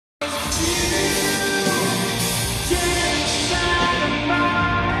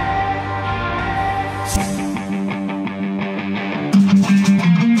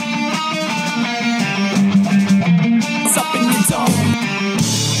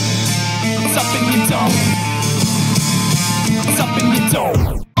up in your dome? What's up in your dome?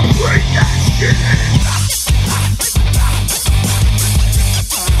 Bring that shit in.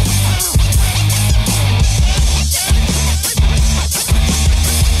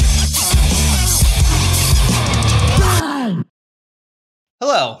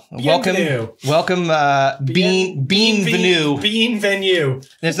 Hello, welcome, Bean Venue.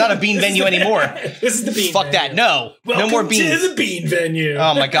 It's not a Bean Venue anymore. This is the Bean Fuck Venue. that, no. Welcome no more beans. to the Bean Venue.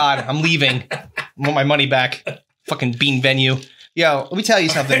 Oh my God, I'm leaving. I want my money back. Fucking Bean Venue. Yo, let me tell you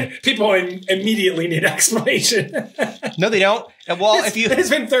something. People immediately need explanation. No, they don't. Well, It's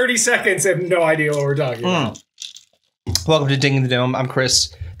been 30 seconds and no idea what we're talking about. Welcome to Ding in the Dome. I'm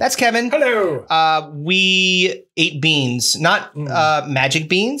Chris. That's Kevin. Hello. We ate beans, not magic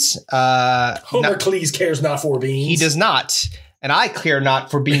beans. Homer Cleese cares not for beans. He does not. And I care not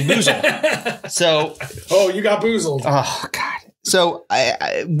for being boozled. So. Oh, you got boozled. Oh, God. So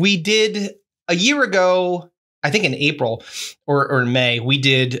we did a year ago, I think in April or in May, we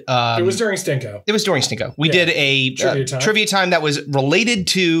did. It was during Stinko. It was during Stinko. We did a trivia time that was related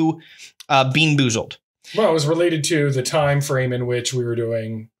to Bean Boozled. Well, it was related to the time frame in which we were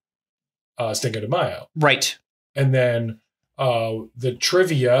doing Stinko de Mayo. Right. And then the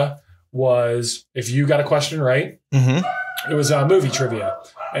trivia was, if you got a question right, it was movie trivia.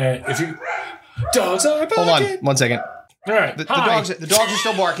 And if you... Dogs are barking. Hold on 1 second. All right. The dogs are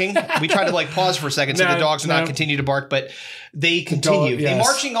still barking. We tried to pause for a second so the dogs would not continue to bark, but they continue. They're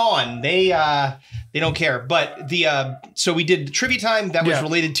marching on. They don't care. But so we did trivia time that was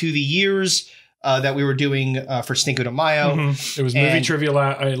related to the years that we were doing for Stinko de Mayo. It was movie trivia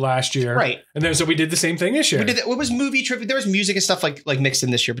last year. Right. And then so we did the same thing this year. It was movie trivia. There was music and stuff like mixed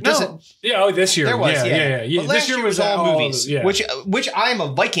in this year. But this year. There was, yeah. But last year was all movies, which I'm a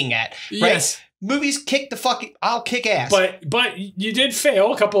Viking at. Right? Yes. Movies kick the fucking... I'll kick ass. But you did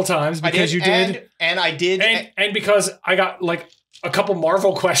fail a couple of times because you did. And I did. And because I got a couple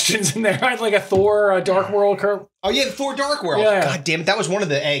Marvel questions in there. I had a Thor Dark World curve. Oh, yeah, the Thor Dark World. Yeah. God damn it. That was one of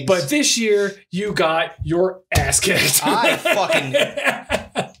the eggs. But this year, you got your ass kicked. I fucking...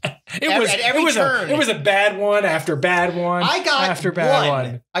 It was a bad one after bad one. I got after bad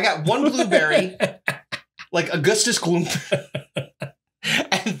one. I got one blueberry, like Augustus Gloop.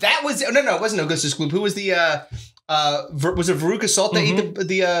 And that was... No, it wasn't Augustus Gloop. Who was the... was it Veruca Salt that ate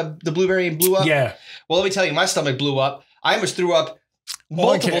the blueberry and blew up? Yeah. Well, let me tell you, my stomach blew up. I almost threw up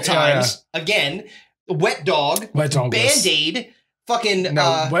multiple times. Yeah. Again, wet dog, Band-Aid, fucking...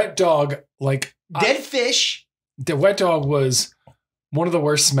 wet dog, dead fish. The wet dog was one of the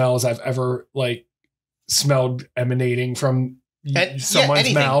worst smells I've ever, smelled emanating from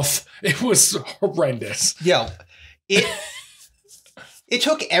someone's mouth. It was horrendous. Yo, it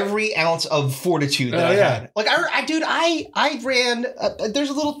took every ounce of fortitude that I had. I ran... there's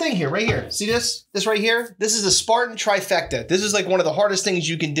a little thing here, right here. See this? This right here? This is a Spartan trifecta. This is one of the hardest things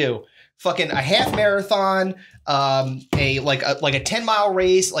you can do. Fucking a half marathon, a 10-mile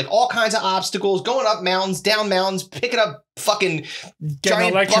race, all kinds of obstacles, going up mountains, down mountains, picking up fucking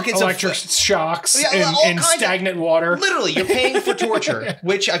giant buckets electric shocks and stagnant water. Literally, you're paying for torture,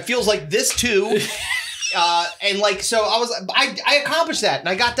 which I feels like this too. So I accomplished that and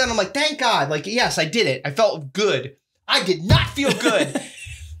I got done. I'm like, thank God. Yes, I did it. I felt good. I did not feel good.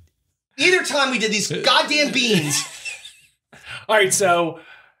 Either time we did these goddamn beans. All right. So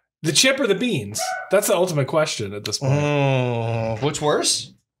the chip or the beans? That's the ultimate question at this point. What's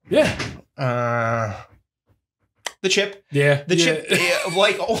worse? Yeah. The chip. Yeah. The chip.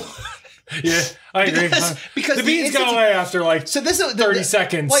 Yeah, I agree. Because the beans go away after so this is 30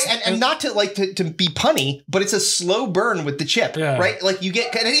 seconds. And not to to be punny, but it's a slow burn with the chip, right? You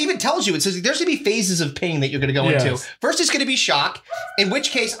get, and it even tells you, it says there's gonna be phases of pain that you're gonna go into. First, it's gonna be shock, in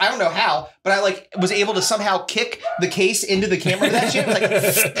which case I don't know how, but I was able to somehow kick the case into the camera with that shit,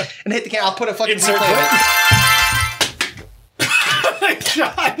 and hit the camera. I'll put a fucking replay of it.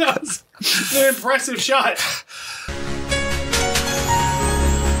 Shot. That was an impressive shot.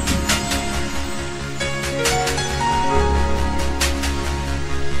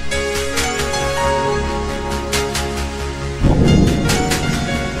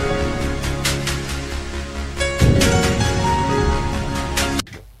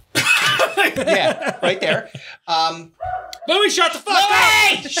 Yeah, right there. Louie, shut the fuck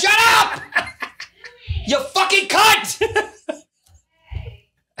up! Shut up! You fucking cunt!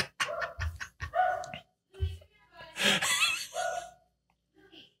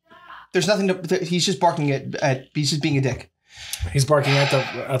 There's nothing to... He's just barking at... He's just being a dick. He's barking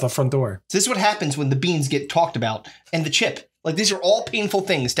at the front door. This is what happens when the beans get talked about. And the chip. These are all painful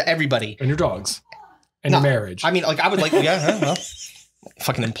things to everybody. And your dogs. And your marriage. I mean, I would like... Yeah, well...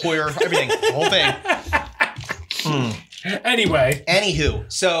 fucking employer, everything, the whole thing. Anyway,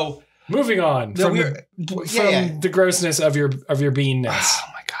 anywho, so moving on from the grossness of your beanness.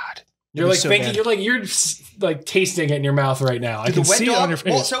 Oh my god, you're like thinking, you're like tasting it in your mouth right now. I can see it on your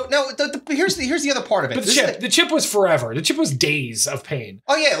face. Well, so no, here's the other part of it. But the chip was forever. The chip was days of pain.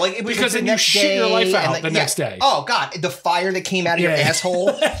 Oh yeah, like it was because then you shit your life out the next day. Oh god, the fire that came out of your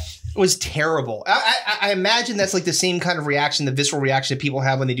asshole was terrible. I imagine that's like the same kind of reaction, the visceral reaction that people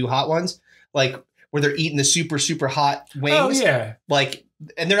have when they do hot ones, like where they're eating the super, super hot wings. Oh, yeah. Like,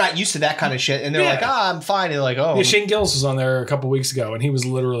 and they're not used to that kind of shit. And they're like, I'm fine. And they're like, oh. Yeah, Shane Gillis was on there a couple weeks ago, and he was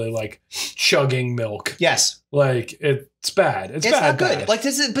literally like chugging milk. Yes. Like, it's bad. It's bad. Not good. Bad. Like,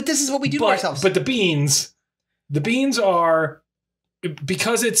 this is what we do to ourselves. But the beans are,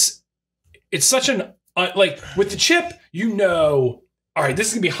 because it's such an, like, with the chip, all right, this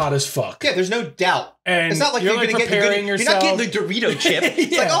is going to be hot as fuck. Yeah, there's no doubt. And it's not like you're going to get the good, you're not getting the Dorito chip.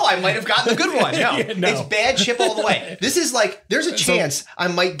 It's like, oh, I might have gotten the good one. No, it's bad chip all the way. This is like, there's a chance I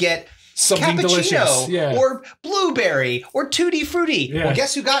might get something delicious. Or blueberry or Tutti Frutti. Yeah. Well,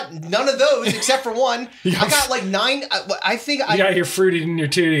 guess who got none of those except for one? I got like 9. I think I got your fruity and your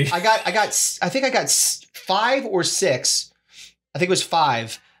Tutti. I think I got 5 or 6. I think it was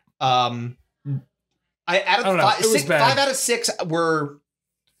 5. Out of 5 out of 6 were.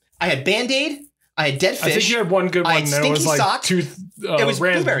 I had Band-Aid. I had Dead Fish. I think you had one good one. I had Stinky Sock. It was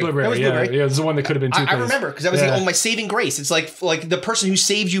blueberry. It was blueberry. Yeah, it was the one that could have been toothpaste. I remember because that was my saving grace. It's like the person who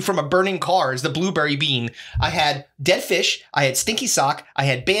saved you from a burning car is the blueberry bean. I had Dead Fish. I had Stinky Sock. I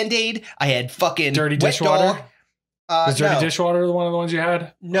had Band-Aid. I had fucking Dirty Dishwater. Was Dirty Dishwater one of the ones you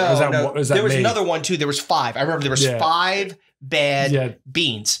had? No, there was another one too. There was 5. I remember there was 5 bad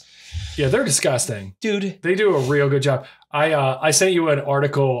beans. Yeah, they're disgusting. Dude. They do a real good job. I sent you an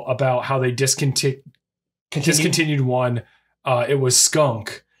article about how they discontinued one. It was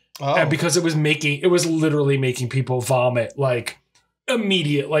skunk. Oh. And because it was literally making people vomit like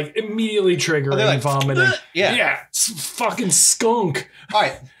immediately triggering vomiting. Yeah, it's fucking skunk. All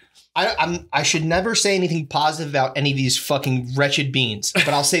right. I should never say anything positive about any of these fucking wretched beans, but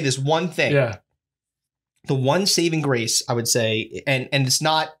I'll say this one thing. Yeah. The one saving grace, I would say, and it's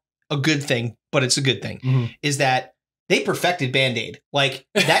not a good thing, but it's a good thing, is that they perfected Band-Aid. Like,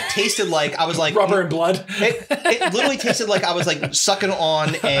 that tasted like, I was like... rubber and blood? It literally tasted like I was like sucking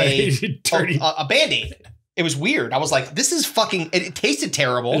on a Band-Aid. It was weird. I was like, this is fucking... It tasted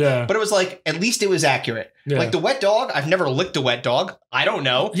terrible, but it was like, at least it was accurate. Yeah. Like the wet dog, I've never licked a wet dog. I don't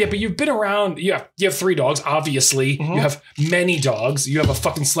know. Yeah, but you've been around... You have 3 dogs, obviously. Mm-hmm. You have many dogs. You have a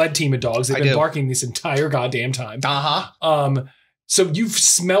fucking sled team of dogs. They've been barking this entire goddamn time. Uh-huh. So you've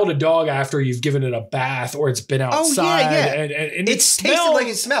smelled a dog after you've given it a bath or it's been outside. Oh, yeah. And it's tasted like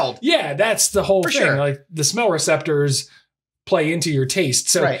it smelled. Yeah, that's the whole thing. Sure. Like the smell receptors play into your taste.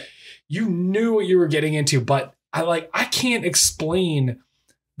 So you knew what you were getting into, but I can't explain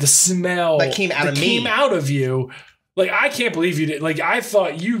the smell that came out of you. Like, I can't believe you did. Like, I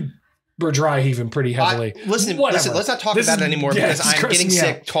thought you were dry heaving pretty heavily. Listen, let's not talk about it anymore because I'm getting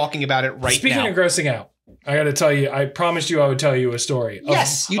sick talking about it right now. Speaking of grossing out. I got to tell you, I promised you I would tell you a story.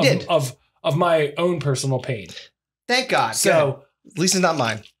 Yes, you did. Of my own personal pain. Thank God. So, at least it's not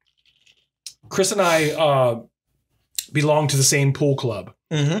mine. Chris and I belong to the same pool club.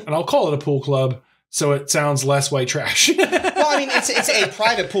 Mm-hmm. And I'll call it a pool club so it sounds less white trash. Well, I mean, it's a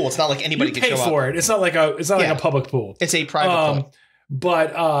private pool. It's not like anybody can show up. You pay for it. It's not like a public pool. It's a private pool.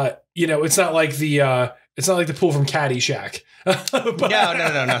 But it's not like the pool from Caddyshack.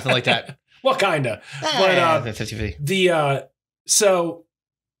 No, nothing like that. Well, kinda, but so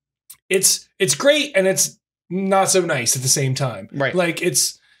it's great and it's not so nice at the same time, right? Like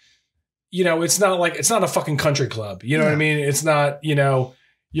it's not a fucking country club, you know what I mean? It's not, you're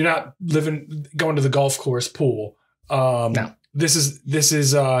not going to the golf course pool. No, this is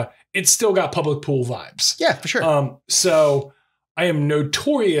it's still got public pool vibes. Yeah, for sure. So I am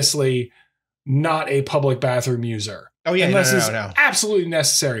notoriously not a public bathroom user. Oh yeah, unless it's absolutely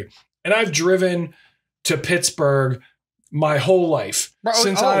necessary. And I've driven to Pittsburgh my whole life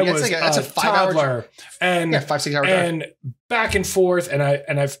since I was a toddler, and 5-6 hour drive, and back and forth, and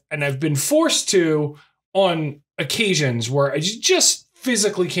I've been forced to on occasions where I just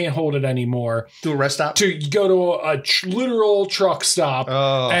physically can't hold it anymore. To a rest stop, to go to a literal truck stop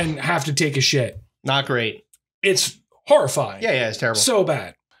and have to take a shit. Not great. It's horrifying. Yeah, it's terrible. So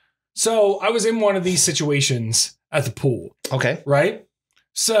bad. So I was in one of these situations at the pool. Okay, right.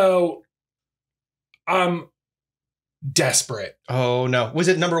 So I'm desperate. Oh, no. Was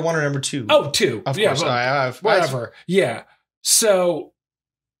it number 1 or number 2? Oh, 2. Of course. Whatever. Yeah. So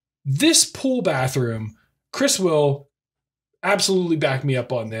this pool bathroom, Chris will absolutely back me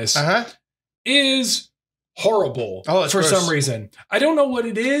up on this, is horrible for some reason. I don't know what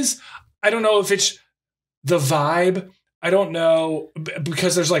it is. I don't know if it's the vibe. I don't know,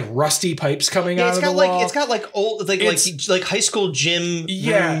 because there's like rusty pipes coming out of the wall. It's got like old, like high school gym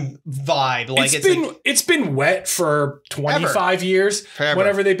room vibe. Like it's been wet for 25 years. Forever.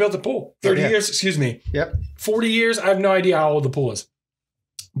 Whenever they built the pool, 30 years. Excuse me. 40 years. I have no idea how old the pool is,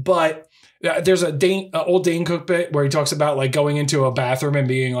 but there's a old Dane Cook bit where he talks about like going into a bathroom and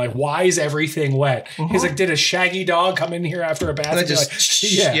being like, "Why is everything wet?" He's like, "Did a shaggy dog come in here after a bathroom?"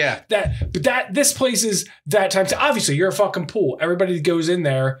 This place is that time. Obviously, you're a fucking pool. Everybody that goes in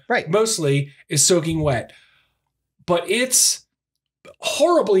there, mostly is soaking wet, but it's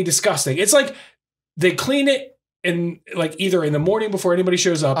horribly disgusting. It's like they clean it in like either in the morning before anybody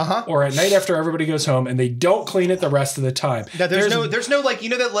shows up or at night after everybody goes home, and they don't clean it the rest of the time. Now, there's no like, you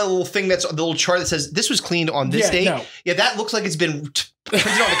know, that little thing that's the little chart that says this was cleaned on this date. No. Yeah, that looks like it's been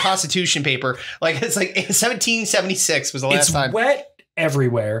printed on the Constitution paper. Like it's like 1776 was the last time. It's wet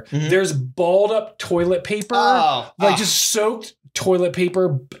everywhere. There's balled up toilet paper, just soaked toilet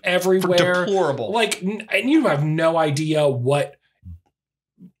paper everywhere. Deplorable. Like, and you have no idea what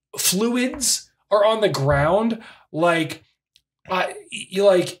fluids are on the ground. Like,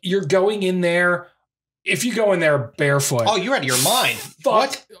 you're going in there. If you go in there barefoot, you're out of your mind.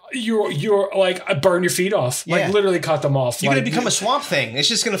 What? You're like, burn your feet off. Yeah. Like, literally cut them off. You're gonna become a swamp thing. It's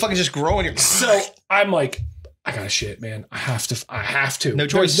just gonna fucking just grow in your. So I'm like, I gotta shit, man. I have to. No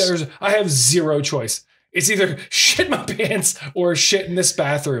choice. I have zero choice. It's either shit my pants or shit in this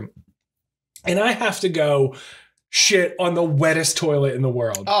bathroom, and I have to go shit on the wettest toilet in the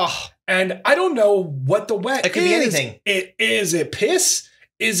world. And I don't know what the wet is. It could be anything. Is it piss?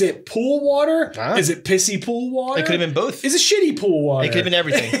 Is it pool water? Is it pissy pool water? It could have been both. Is it shitty pool water? It could have been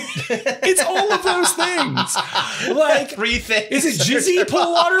everything. It's all of those things. Like, 3 things. Is it jizzy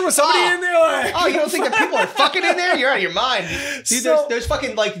pool water? Was somebody in there like... you don't think that people are fucking in there? You're out of your mind. Dude, there's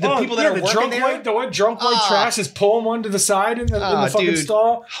fucking like the people that are working there. The drunk white trash is pulling one to the side in the fucking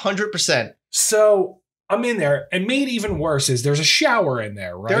stall. 100%. So I'm in there, and made even worse is there's a shower in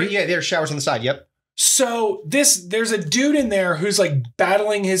there, right? There's showers on the side. Yep. So there's a dude in there who's like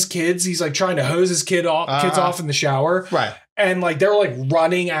battling his kids. He's like trying to hose his kids off in the shower. Right. And like they're like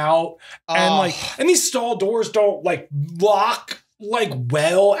running out, and these stall doors don't like lock like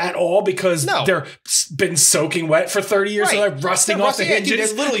well at all because they're been soaking wet for 30 years. They're like rusting off the hinges. Dude,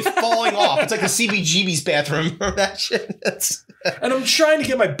 they're literally falling off. It's like the CBGB's bathroom or that shit. And I'm trying to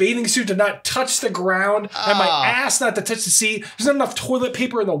get my bathing suit to not touch the ground and my ass not to touch the seat. There's not enough toilet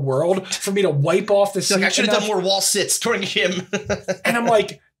paper in the world for me to wipe off the seat. Like, I should have done more wall sits during him. And I'm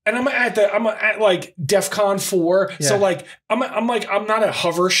like, I'm at like DEFCON 4. Yeah. So like, I'm not a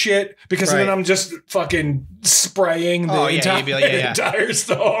hover shit because then I'm just fucking spraying the entire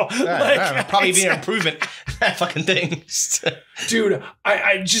stall. Probably be an improvement. That fucking thing. Dude,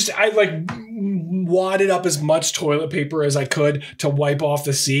 I like wadded up as much toilet paper as I could to wipe off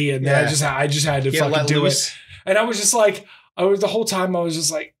the seat. And then I just had to fucking do it. And I was just like, the whole time I was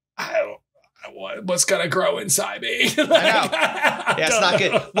just like, what's gonna grow inside me? Like, I know. It's not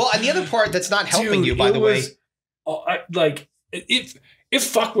good. Well, and the other part that's not helping you, by the way, it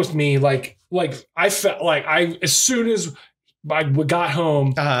fucked with me. Like I felt like as soon as I got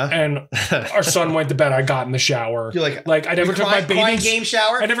home and our son went to bed, I got in the shower. You're like I never took my bathing game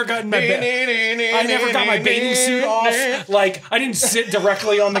shower. I never got in my I never got my bathing suit off. Like I didn't sit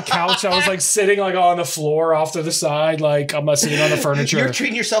directly on the couch. I was like sitting like on the floor off to the side. Like I'm not sitting on the furniture. You're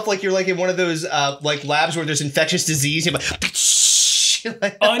treating yourself like you're like in one of those like labs where there's infectious disease. You're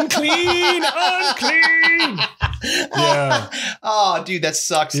like unclean. Yeah. Oh, dude, that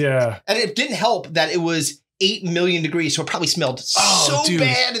sucks. Yeah. And it didn't help that it was 8 million degrees, so it probably smelled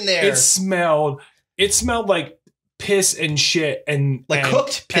bad in there. It smelled like piss and shit and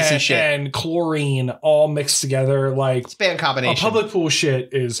cooked piss and shit and chlorine all mixed together. Like it's a bad combination. Public pool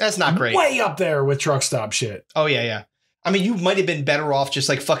shit that's not great. Way up there with truck stop shit. Oh yeah. I mean, you might have been better off just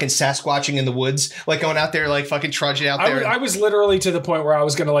like fucking Sasquatching in the woods, like going out there, like fucking trudging out there. I was literally to the point where I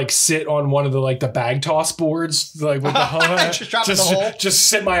was gonna like sit on one of the bag toss boards, like with the hole, just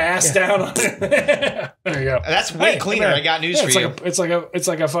sit my ass down on it. There you go. That's way cleaner. I got news for you. It's like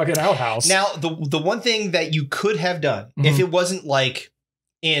a fucking outhouse. Now, the one thing that you could have done if it wasn't like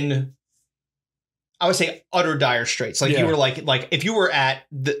in, I would say, utter dire straits. Like you were like if you were at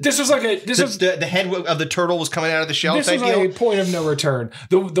the head of the turtle was coming out of the shell. This was a point of no return.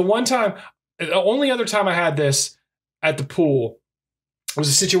 The only other time I had this at the pool was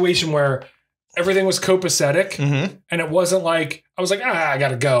a situation where everything was copacetic, and it wasn't like I was like, I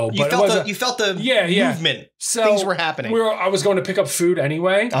gotta go. But you felt the movement. So things were happening. I was going to pick up food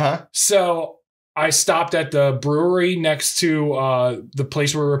anyway. So I stopped at the brewery next to the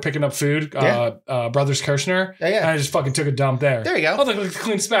place where we were picking up food, Brothers Kirshner. Yeah. And I just fucking took a dump there. There you go. Oh, like the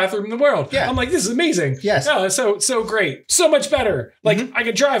cleanest bathroom in the world. Yeah. I'm like, this is amazing. Yes. Yeah, so great. So much better. Like I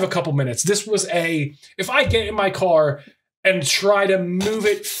could drive a couple minutes. This was if I get in my car and try to move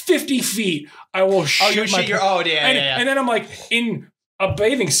it 50 feet, I will shoot my and then I'm like in a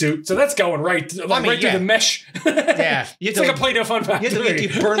bathing suit, so that's going right through the mesh. Yeah, it's like a Play-Doh Fun Factory. You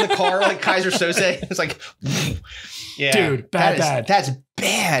burn the car like Kaiser Soze. It's like, dude, bad. That's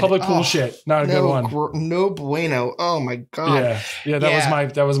bad. Public pool shit, not a good one. No bueno. Oh my god. Yeah.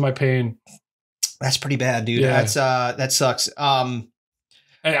 That was my pain. That's pretty bad, dude. Yeah. That sucks.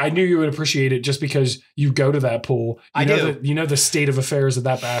 I knew you would appreciate it just because you go to that pool. You know the state of affairs of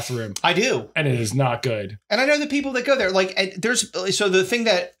that bathroom. I do. And it is not good. And I know the people that go there. Like, so the thing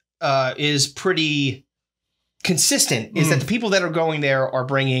that is pretty consistent is that the people that are going there are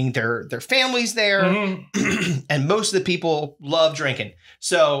bringing their families there. And most of the people love drinking.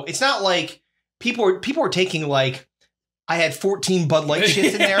 So it's not like people are taking like, I had 14 Bud Light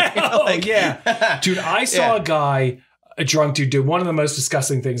shits in there. Dude, I saw a guy, a drunk dude, do one of the most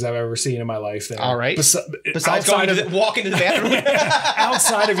disgusting things I've ever seen in my life there. All right. Besides walking to the bathroom.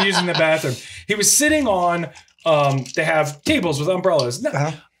 Outside of using the bathroom. He was sitting on, they have tables with umbrellas.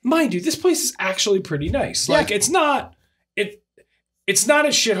 Now, mind you, this place is actually pretty nice. Yeah. Like, it's not a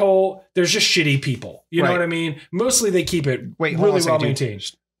shithole. There's just shitty people. You know what I mean? Mostly they keep it really well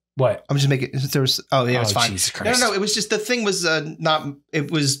maintained. What? I'm just making it's fine. Jesus Christ. No. It was just the thing was it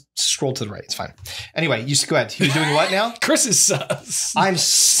was scrolled to the right. It's fine. Anyway, you go ahead. He was doing what now? Chris is sus. I'm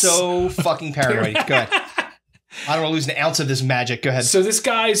so fucking paranoid. Go ahead. I don't want to lose an ounce of this magic. Go ahead. So this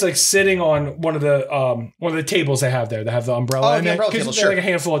guy's like sitting on one of the tables they have there. They have the umbrella. Oh, the umbrella table. Sure. Like a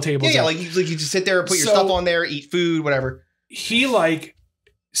handful of tables. Yeah. Like you just sit there, put your stuff on there, eat food, whatever. He like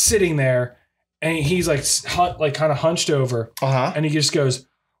sitting there, and he's like kind of hunched over, and he just goes.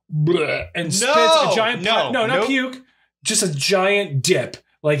 And spits a giant not puke, just a giant dip.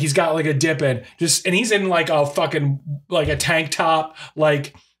 Like he's got like a dip in, and he's in like a fucking like a tank top,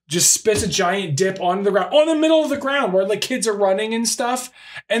 like just spits a giant dip on the ground, on the middle of the ground where like kids are running and stuff,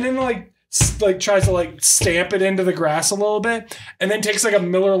 and then like tries to like stamp it into the grass a little bit, and then takes like a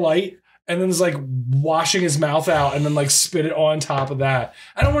Miller Lite and then is like washing his mouth out and then like spit it on top of that.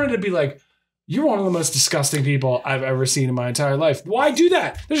 I don't want it to be like, you're one of the most disgusting people I've ever seen in my entire life. Why do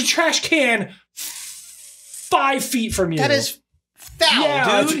that? There's a trash can 5 feet from you. That is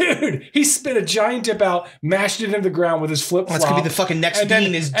foul, dude. He spit a giant dip out, mashed it into the ground with his flip flop. That's gonna be the fucking next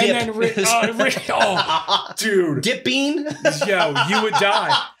bean is dip. Dude. Dip bean? Yo, you would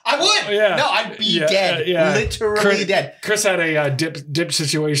die. I would. Yeah. No, I'd be dead. Literally dead. Chris had a dip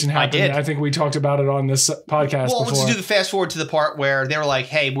situation happen. I did. I think we talked about it on this podcast before. Let's do the fast forward to the part where they were like,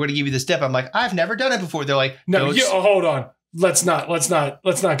 hey, we're gonna give you this dip. I'm like, I've never done it before. They're like, no, hold on. Let's not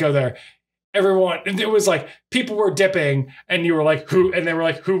go there. Everyone, it was like people were dipping and you were like, who? And they were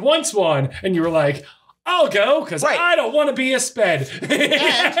like, who wants one? And you were like, I'll go because I don't want to be a sped.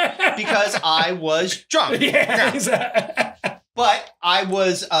 And because I was drunk. Yeah. Exactly. But I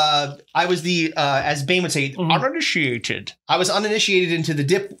was the, as Bane would say, uninitiated. I was uninitiated into the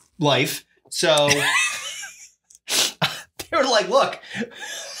dip life. So they were like, look.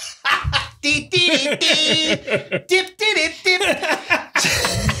 Dip.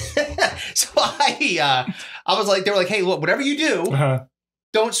 So I was like, they were like, hey, look, whatever you do,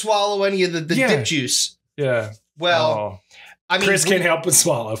 don't swallow any of the dip juice. Yeah. Well, I mean, Chris can't help but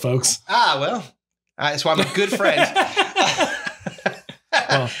swallow, folks. Well, that's why I'm a good friend.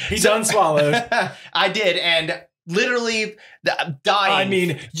 Well, he's unswallowed. I did, and literally dying. I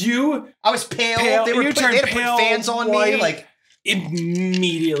mean, I was pale. They had to put fans on me, like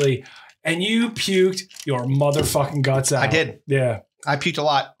immediately, and you puked your motherfucking guts out. I did. Yeah. I puked a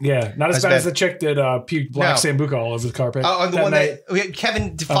lot. Yeah, not as bad as the chick that puked black Sambuca all over the carpet. Oh, the one that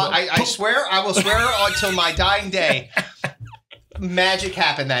Kevin. I swear, I will swear until my dying day. Magic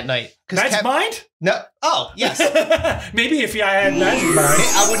happened that night. Magic Mind? No. Oh, yes. Maybe if I had Magic Mind,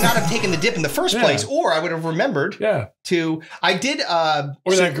 I would not have taken the dip in the first place, or I would have remembered. To I did.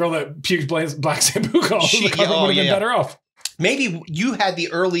 Or that girl that puked black Sambuca all over the carpet would have been better off. Maybe you had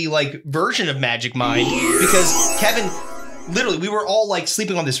the early version of Magic Mind because Kevin. Literally, we were all like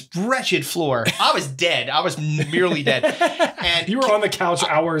sleeping on this wretched floor. I was dead. I was merely dead. And you were on the couch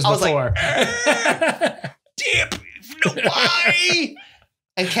hours before. Like, dip. Why?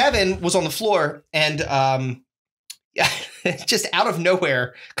 And Kevin was on the floor, and just out of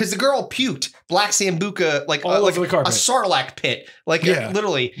nowhere, because the girl puked black Sambuca like all over the carpet. A Sarlacc pit. Like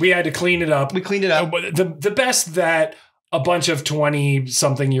literally. We had to clean it up. We cleaned it up. The best that a bunch of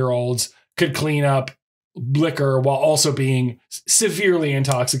 20-something-year-olds could clean up liquor while also being severely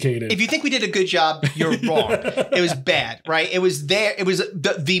intoxicated. If you think we did a good job, you're wrong. It was bad, right? It was there. It was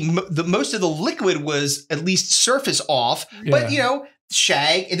the most of the liquid was at least surface off, but you know,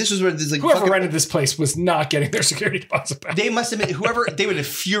 shag. And this was where there's like whoever rented this place was not getting their security deposit back. They must have been they would have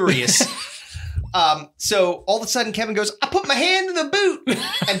furious. So all of a sudden Kevin goes, I put my hand in the boot,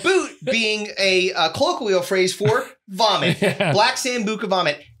 and boot being a colloquial phrase for vomit, black Sambuca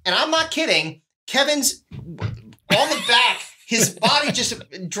vomit. And I'm not kidding. Kevin's on the back, his body just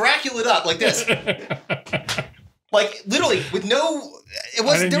Draculaed up like this. Like literally with no,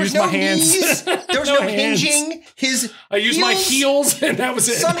 there was no knees, there was no hinging. I used my heels and that was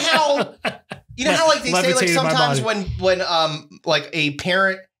it. Somehow, you know how like they say like sometimes when like a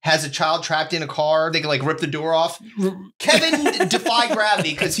parent has a child trapped in a car, they can like rip the door off. Kevin defied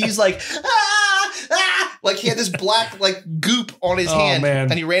gravity because he's like, like he had this black like goop on his hand,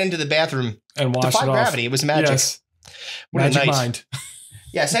 and he ran into the bathroom and washed defied it off. Gravity. It was magic. Yes. Magic mind.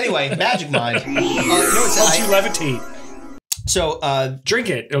 Yes. Anyway, magic mind. You levitate. So drink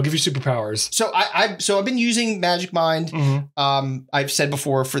it. It'll give you superpowers. So I've been using Magic Mind. Mm-hmm. I've said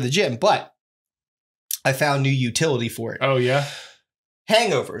before for the gym, but I found new utility for it. Oh yeah.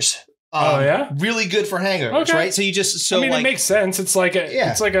 Hangovers. Really good for hangovers, right? So you just it makes sense. It's like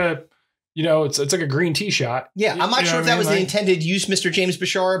a you know, it's like a green tea shot. Yeah, I'm not sure if that was the intended use, Mr. James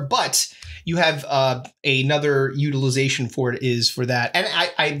Bashar, but you have another utilization for it is for that. And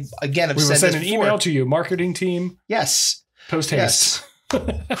I again have said send an email to you, marketing team. Yes. Post haste.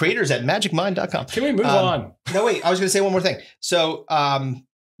 Yes. Creators at magicmind.com. Can we move on? No, wait. I was going to say one more thing. So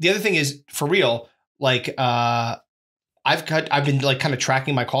the other thing is for real, like I've been like kind of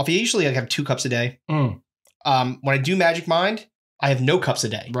tracking my coffee. Usually I have 2 cups a day. When I do Magic Mind, I have no cups a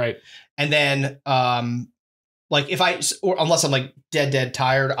day. Right. And then, like unless I'm like dead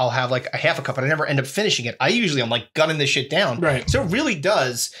tired, I'll have like a half a cup, and I never end up finishing it. I'm like gunning this shit down. Right. So it really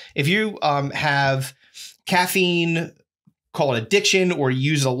does. If you have caffeine, call it addiction, or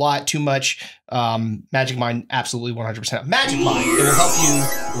use it a lot too much, Magic Mind, absolutely 100%. Magic Mind, it will help you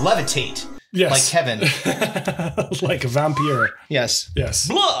levitate. Yes. Like Kevin. Like a vampire. Yes. Yes.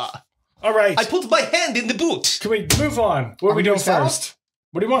 Blah. All right. I put my hand in the boot. Can we move on? What are we doing first?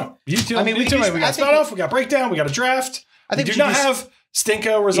 What do you want? You two. I mean, we got Spout Off, we got breakdown, we got a draft. We do not have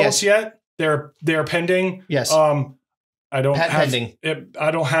Stinko results yet. They're pending. Yes. I don't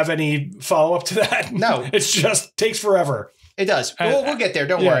have any follow up to that. No. It's just takes forever. It does. We'll get there.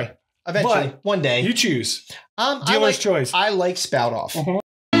 Don't worry. Eventually, but one day. You choose. Dealer's choice. I like Spout Off.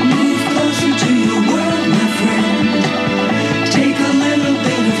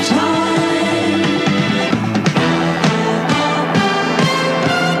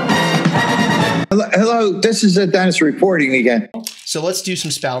 Hello, this is Dennis reporting again. So let's do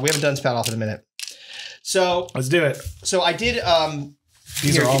some Spout. We haven't done Spout Off in a minute. So let's do it. So I did.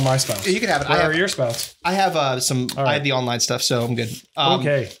 These are all my spouts. You can have it. Where are your spouts? I have some. Right. I have the online stuff, so I'm good.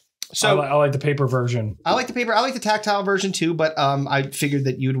 Okay. So I like the paper version. I like the paper. I like the tactile version too, but I figured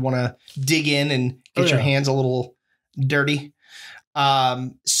that you'd want to dig in and get your hands a little dirty.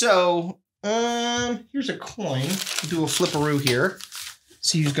 So here's a coin. We'll do a flipperoo here.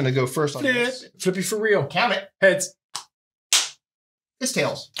 See who's going to go first on this. Flippy for real. Count it. Heads. It's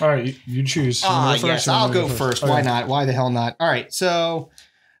tails. All right, you choose. Yes, I'll go first. Why not? Why the hell not? All right, so,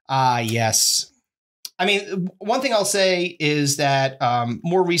 yes. I mean, one thing I'll say is that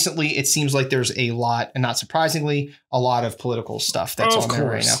more recently, it seems like there's a lot, and not surprisingly, a lot of political stuff that's on there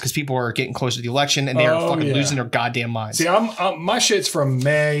right now because people are getting close to the election and they are fucking losing their goddamn minds. See, my shit's from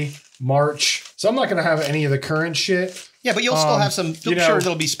May, March, so I'm not going to have any of the current shit. Yeah, but you'll still have some. I'm sure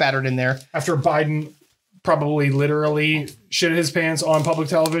it'll be spattered in there. After Biden probably literally shit his pants on public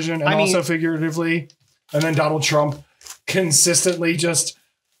television and also figuratively. And then Donald Trump consistently just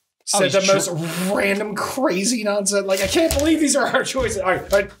said the most random crazy nonsense. Like, I can't believe these are our choices. All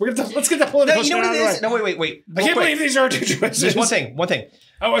right, let's get the political shit out of the way. No, wait. I can't believe these are our 2 choices. There's one thing.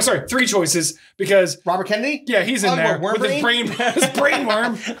 Oh, sorry, 3 choices because Robert Kennedy? Yeah, he's in there with his brain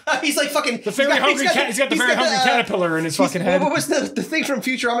worm. He's like fucking the very hungry cat. He's got the very hungry caterpillar in his fucking head. What was the thing from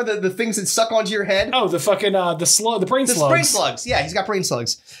Futurama? The things that suck onto your head? Oh, the fucking the brain slugs. The brain slugs. Yeah, he's got brain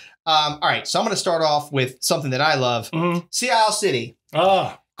slugs. All right, so I'm going to start off with something that I love. Sea Isle City.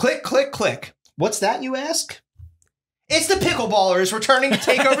 Click, click, click. What's that, you ask? It's the pickleballers returning to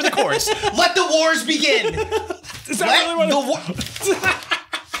take over the course. Let the wars begin. Is that really what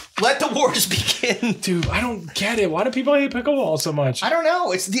Let the wars begin. fucking dude. I don't get it. Why do people hate pickleball so much? I don't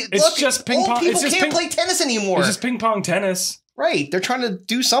know. It's just ping pong. People can't play tennis anymore. It's just ping pong tennis. Right. They're trying to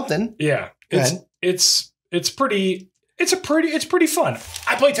do something. Yeah. It's pretty fun.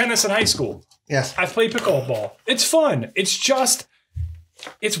 I played tennis in high school. Yes. I've played pickleball. It's fun. It's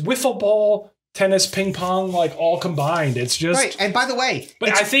wiffle ball, tennis, ping pong, like all combined. It's just right. And by the way, but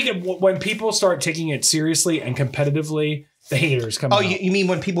I think when people start taking it seriously and competitively, the haters come. Oh, you mean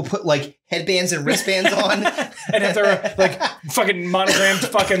when people put like headbands and wristbands on, and if they're like fucking monogrammed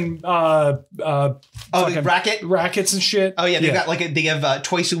fucking rackets and shit. Oh yeah, they have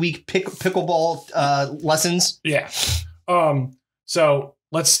twice a week pickleball lessons. Yeah. So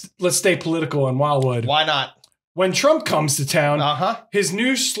let's stay political in Wildwood. Why not? When Trump comes to town, his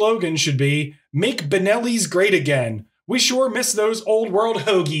new slogan should be "Make Benelli's great again." We sure miss those old world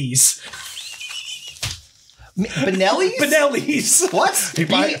hoagies. Benelli's? Benelli's. What?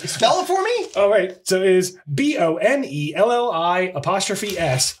 Spell it for me? Oh, right. So it is BONELLI''S.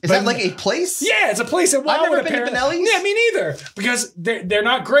 Is that like a place? Yeah, it's a place in Wildwood. I've never been to Benelli's. Yeah, me neither. Because they're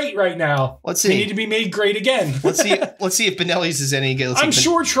not great right now. Let's see. They need to be made great again. Let's see if Benelli's is any good. I'm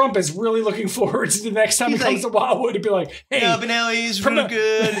sure Trump is really looking forward to the next time he comes to Wildwood to be like, hey, Benelli's really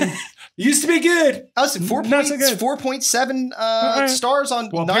good. Used to be good. Oh, it's 4.7 stars on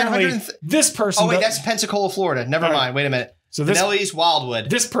 900. This person. Oh, wait, that's Pensacola, Florida. Never mind. Wait a minute. So Benelli's Wildwood.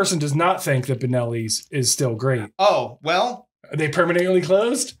 This person does not think that Benelli's is still great. Oh, well. Are they permanently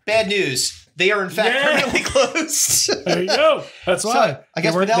closed? Bad news. They are, in fact, permanently closed. There you go. That's why. So, I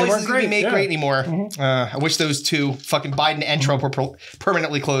guess Benelli's isn't going to be made great anymore. Mm-hmm. I wish those two, fucking Biden and Trump, were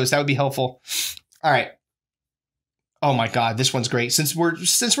permanently closed. That would be helpful. All right. Oh my God, this one's great. Since we're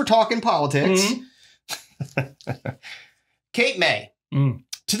talking politics, Kate May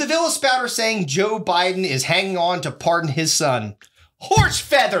to the Villa Spouter saying Joe Biden is hanging on to pardon his son. Horse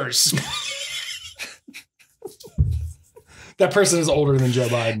feathers. That person is older than Joe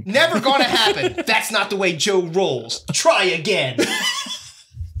Biden. Never gonna happen. That's not the way Joe rolls. Try again.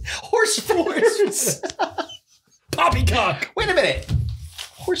 Horse feathers. Poppycock. Wait a minute.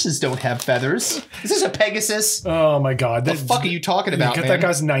 Horses don't have feathers. Is this a Pegasus? Oh my God. What the fuck are you talking about, man? That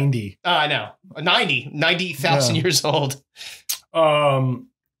guy's 90. I know. 90,000 years old.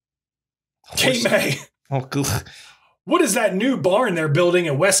 Cape May. Oh, good. What is that new barn they're building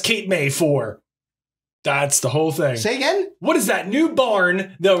in West Cape May for? That's the whole thing. Say again? What is that new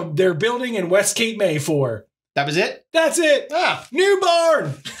barn they're building in West Cape May for? That was it? That's it. New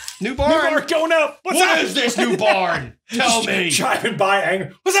barn. New barn. New barn going up. What is this new barn? Tell me. Driving by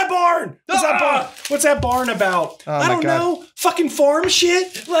angry. What's that barn? What's that barn about? I don't know. Fucking farm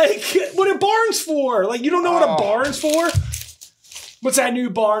shit? Like, what are barns for? Like, you don't know what a barn's for? What's that new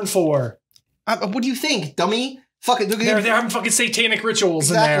barn for? What do you think, dummy? Fucking, they're having fucking satanic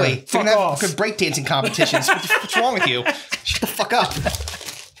rituals in there. Fuck off. Good breakdancing competitions. What's wrong with you? Shut the fuck up.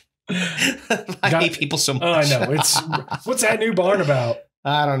 I hate people so much. I know. What's that new barn about?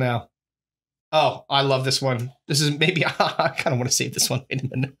 I don't know. Oh, I love this one. This is maybe I kind of want to save this one. Wait a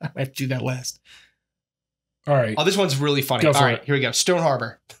minute. I have to do that last. All right. Oh, this one's really funny. All right, here we go. Stone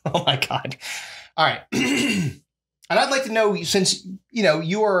Harbor. Oh my God. All right. And I'd like to know, since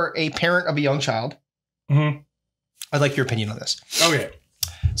you are a parent of a young child, I'd like your opinion on this. Okay.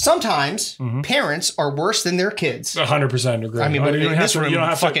 Sometimes parents are worse than their kids. 100% agree. I mean, but in this room, you don't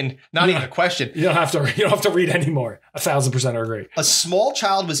have fucking not even a question. You don't have to read anymore. 1,000% agree. A small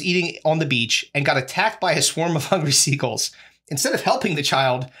child was eating on the beach and got attacked by a swarm of hungry seagulls. Instead of helping the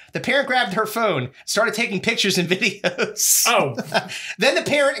child, the parent grabbed her phone, started taking pictures and videos. Oh. Then the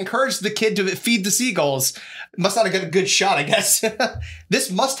parent encouraged the kid to feed the seagulls. Must not have got a good shot, I guess.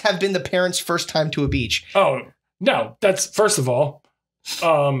 This must have been the parent's first time to a beach. Oh, no. That's, first of all,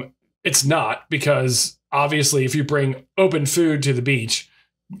 it's not, because obviously if you bring open food to the beach,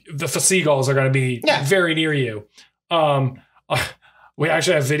 the seagulls are going to be very near you. We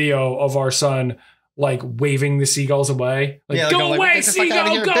actually have video of our son like waving the seagulls away. Like, go away,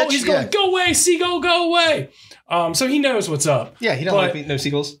 seagull, go. He's going, go away, seagull, go away. So he knows what's up. Yeah, he don't like no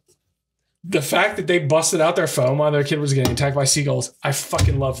seagulls. The fact that they busted out their phone while their kid was getting attacked by seagulls, I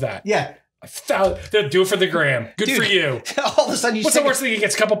fucking love that. Yeah. They'll do it for the gram. Good for you. All of a sudden, what's the worst thing? He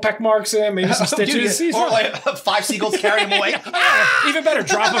gets a couple peck marks in, maybe some stitches. Or like 5 seagulls carry him away. Even better,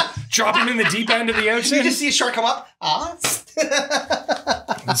 drop him in the deep end of the ocean. You just see a shark come up.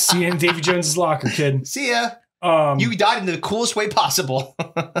 See you in Davy Jones's locker, kid. See ya. You died in the coolest way possible.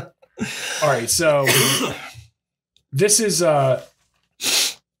 All right, so this is a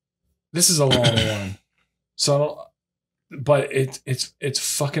long one. So. But it's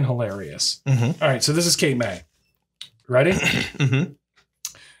fucking hilarious. All right, so this is Kate May. Ready?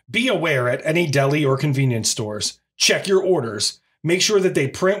 Be aware at any deli or convenience stores. Check your orders. Make sure that they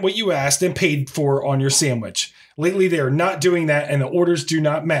print what you asked and paid for on your sandwich. Lately, they are not doing that and the orders do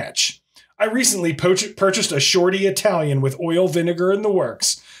not match. I recently purchased a shorty Italian with oil, vinegar, and the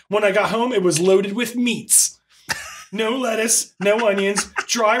works. When I got home, it was loaded with meats. No lettuce, no onions,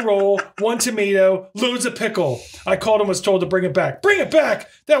 dry roll, 1 tomato, loads of pickle. I called and was told to bring it back. Bring it back!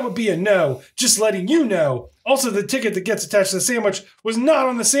 That would be a no. Just letting you know. Also, the ticket that gets attached to the sandwich was not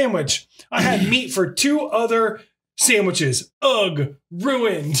on the sandwich. I had meat for 2 other sandwiches. Ugh,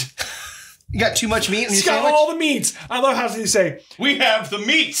 ruined. You got too much meat in your It's got sandwich? all the meats. I love how they say, we have the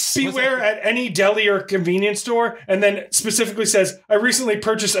meats. beware at any deli or convenience store, and then specifically says, I recently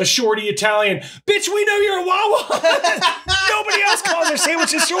purchased a shorty Italian. Bitch, we know you're a Wawa. Nobody else calls their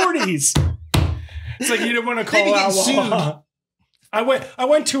sandwiches shorties. It's like you didn't want to call out Wawa. I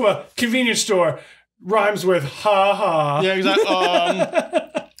went to a convenience store. Rhymes with ha ha. Yeah, exactly.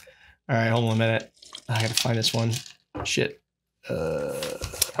 All right, hold on a minute. I gotta find this one. Shit.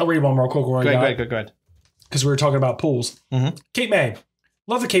 I'll read one more quick one. Go ahead. Because we were talking about pools. Mm-hmm. Cape May.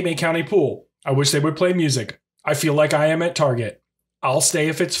 Love the Cape May County pool. I wish they would play music. I feel like I am at Target. I'll stay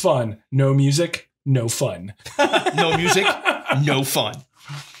if it's fun. No music, no fun. No music, no fun.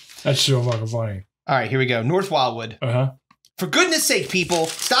 That's so fucking funny. All right, here we go. North Wildwood. Uh-huh. For goodness sake, people,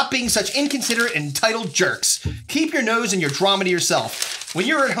 stop being such inconsiderate and entitled jerks. Keep your nose and your drama to yourself. When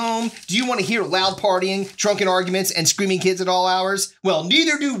you're at home, do you want to hear loud partying, drunken arguments, and screaming kids at all hours? Well,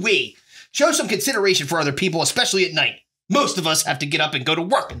 neither do we. Show some consideration for other people, especially at night. Most of us have to get up and go to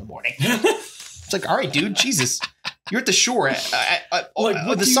work in the morning. It's like, all right, dude, Jesus. You're at the shore in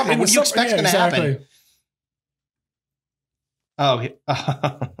the summer. What do you expect going to happen? Oh,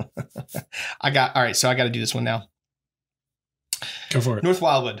 all right, so I got to do this one now. Go for it. North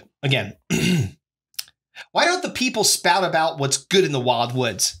Wildwood, again. Why don't the people spout about what's good in the wild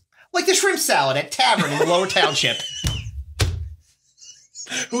woods? Like the shrimp salad at Tavern in the Lower Township.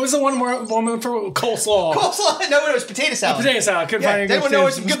 Who was the one for coleslaw? Coleslaw? No, it was potato salad. Potato salad. Couldn't find anyone know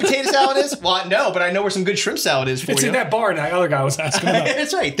where some good potato salad is? Well, no, but I know where some good shrimp salad is for it's you. in that bar that other guy was asking about.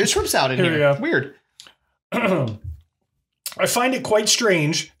 That's right. There's shrimp salad in here. We go. Weird. I find it quite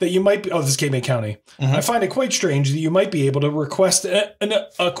strange that you might be... Oh, this is Cape May County. Mm-hmm. I find it quite strange that you might be able to request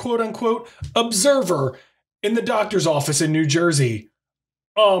a quote-unquote observer in the doctor's office in New Jersey.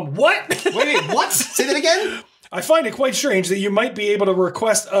 What? Wait, what? Say that again? I find it quite strange that you might be able to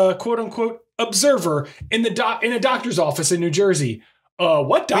request a quote-unquote observer in a doctor's office in New Jersey.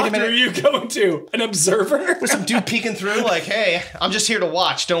 What doctor are you going to? An observer? With some dude peeking through like, hey, I'm just here to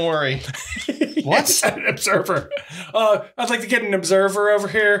watch. Don't worry. What? Yes, an observer. I'd like to get an observer over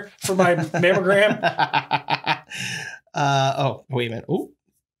here for my mammogram. Oh, wait a minute. Oh,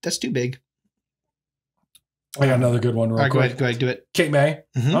 that's too big. I got another good one real quick. Go ahead, do it. Cape May.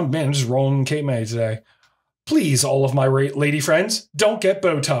 Mm-hmm. Oh, man, I'm just rolling Cape May today. Please, all of my lady friends, don't get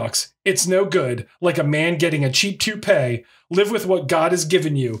Botox. It's no good. Like a man getting a cheap toupee. Live with what God has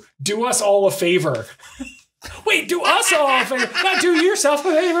given you. Do us all a favor. Wait, do us all a favor. Not do yourself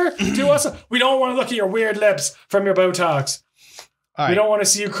a favor. Do us. We don't want to look at your weird lips from your Botox. All right. We don't want to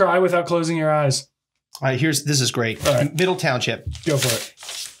see you cry without closing your eyes. All right, this is great. All right. Middle Township. Go for it.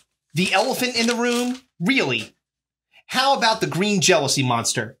 The elephant in the room? Really? How about the green jealousy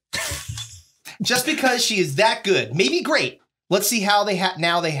monster? Just because she is that good, maybe great. Let's see how they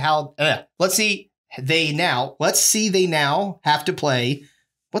now have to play.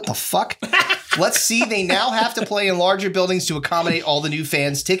 What the fuck? Let's see they now have to play in larger buildings to accommodate all the new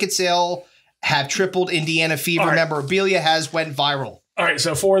fans. Ticket sale have tripled. Indiana Fever memorabilia has went viral. All right,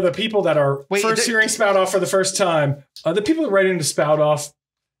 so for the people that are hearing Spout Off for the first time, the people that write into Spout Off,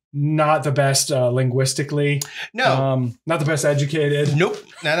 not the best linguistically. No. Not the best educated. Nope.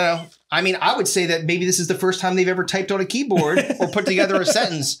 No. I mean, I would say that maybe this is the first time they've ever typed on a keyboard or put together a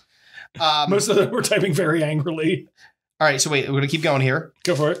sentence. Most of them were typing very angrily. All right, so wait, we're going to keep going here.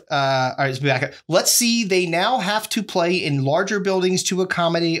 Go for it. All right, let's be back. Let's see, they now have to play in larger buildings to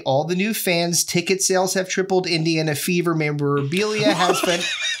accommodate all the new fans. Ticket sales have tripled. Indiana Fever memorabilia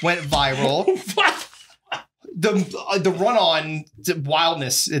went viral. What? The run-on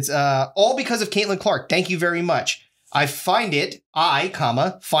wildness. It's all because of Caitlin Clark. Thank you very much. I find it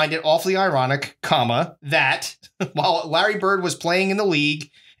awfully ironic, that while Larry Bird was playing in the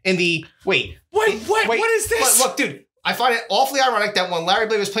league, what is this? Look, dude, I find it awfully ironic that when Larry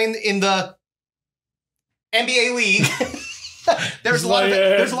Bird was playing in the NBA league, there's a lot of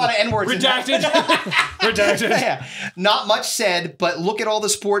N-words. Redacted. Redacted. Yeah. Not much said, but look at all the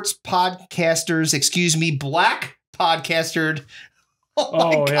sports podcasters, black podcaster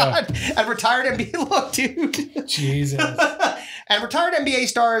Oh my God. Yeah. And retired NBA, look, dude. Jesus. And retired NBA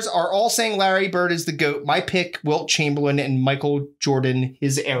stars are all saying Larry Bird is the GOAT. My pick, Wilt Chamberlain and Michael Jordan,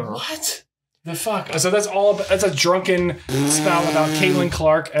 his error. What the fuck? So that's a drunken spout about Caitlin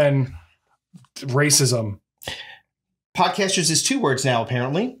Clark and racism. Podcasters is 2 words now,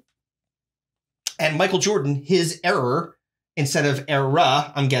 apparently. And Michael Jordan, his error, instead of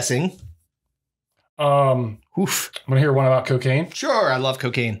era, I'm guessing. Oof. I'm going to hear one about cocaine. Sure, I love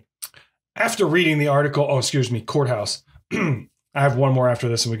cocaine. After reading the article, courthouse. I have one more after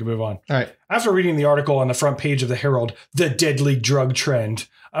this and we can move on. All right. After reading the article on the front page of the Herald, The Deadly Drug Trend,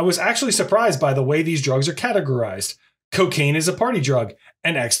 I was actually surprised by the way these drugs are categorized. Cocaine is a party drug,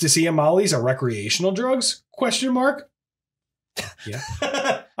 and ecstasy and mollies are recreational drugs? ? Yeah.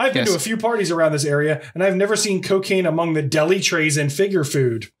 I've been to a few parties around this area, and I've never seen cocaine among the deli trays and figure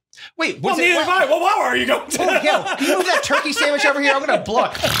food. Wait, neither have I. Well, wow, are you going to? Can you move that turkey sandwich over here? I'm going to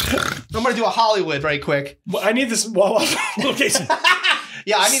block. I'm going to do a Hollywood right quick. Well, I need this Wawa location.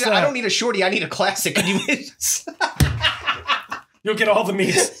 Yeah, I don't need a shorty. I need a classic. Can you? You'll get all the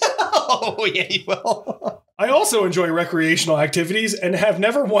meats. Oh, yeah, you will. I also enjoy recreational activities and have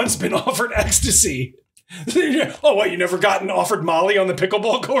never once been offered ecstasy. Oh, what? You never gotten offered Molly on the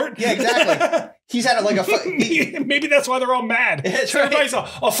pickleball court? Yeah, exactly. He's had maybe that's why they're all mad. That's right. Everybody's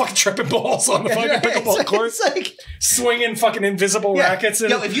all fucking tripping balls on the fucking pickleball court. It's like swinging fucking invisible rackets.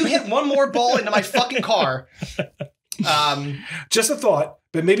 Yo, if you hit one more ball into my fucking car. Just a thought,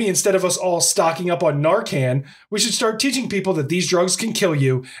 but maybe instead of us all stocking up on Narcan, we should start teaching people that these drugs can kill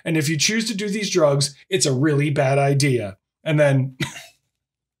you. And if you choose to do these drugs, it's a really bad idea. And then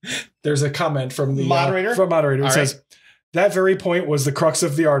there's a comment from the moderator. It says, that very point was the crux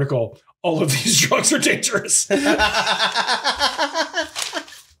of the article. All of these drugs are dangerous. Maybe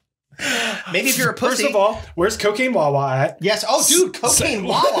if you're a pussy. First of all, where's Cocaine Wawa at? Yes. Oh, dude, Cocaine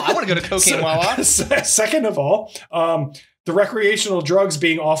Wawa. I want to go to Cocaine Wawa. Second of all, the recreational drugs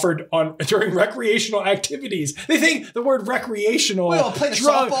being offered during recreational activities. They think the word recreational play the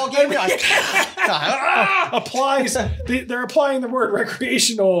softball game. Applies. They're applying the word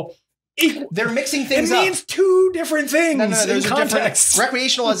recreational. They're mixing things up. It means 2 different things. No, those are different.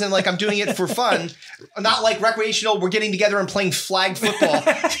 Recreational as in like I'm doing it for fun. Not like recreational, we're getting together and playing flag football.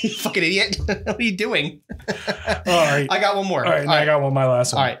 You fucking idiot. What are you doing? All right. I got one more. All right, I got my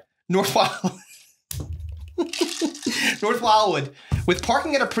last one. All right. North Wildwood. With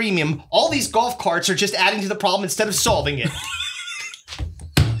parking at a premium, all these golf carts are just adding to the problem instead of solving it.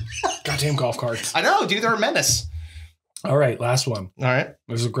 Goddamn golf carts. I know, dude. They're a menace. All right, last one. All right.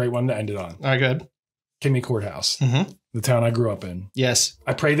 This is a great one to end it on. All right, good. Kimmie Courthouse, the town I grew up in. Yes.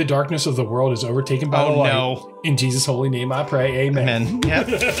 I pray the darkness of the world is overtaken by the light. No. In Jesus' holy name I pray, amen. Amen. Yep.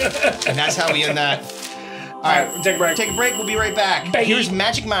 And that's how we end that. All right, take a break. Take a break. We'll be right back. Bye. Here's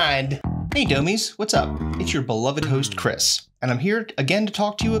Magic Mind. Hey, Domies. What's up? It's your beloved host, Chris. And I'm here again to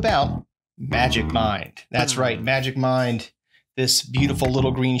talk to you about Magic Mind. That's right, Magic Mind. This beautiful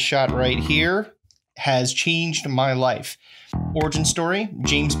little green shot right here has changed my life. Origin story,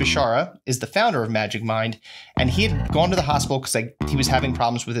 James Bishara is the founder of Magic Mind, and he had gone to the hospital because he was having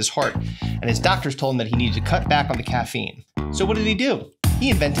problems with his heart, and his doctors told him that he needed to cut back on the caffeine. So what did he do? He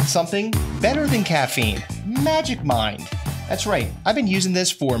invented something better than caffeine, Magic Mind. That's right, I've been using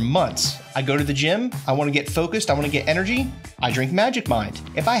this for months. I go to the gym, I want to get focused, I want to get energy, I drink Magic Mind.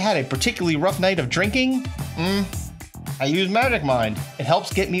 If I had a particularly rough night of drinking, I use Magic Mind. It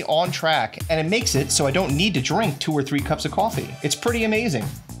helps get me on track, and it makes it so I don't need to drink 2 or 3 cups of coffee. It's pretty amazing.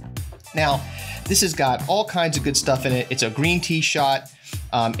 Now, this has got all kinds of good stuff in it. It's a green tea shot.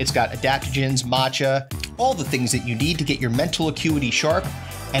 It's got adaptogens, matcha, all the things that you need to get your mental acuity sharp.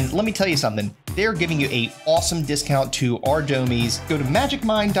 And let me tell you something, they're giving you an awesome discount to our domies. Go to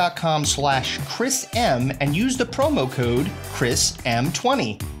magicmind.com/ChrisM and use the promo code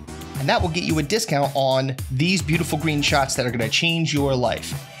ChrisM20. And that will get you a discount on these beautiful green shots that are going to change your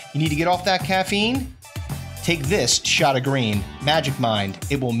life. You need to get off that caffeine? Take this shot of green, Magic Mind.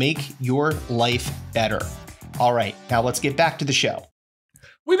 It will make your life better. All right, now let's get back to the show.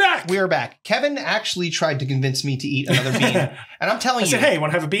 We are back. Kevin actually tried to convince me to eat another bean. And I'm telling you. I said, hey,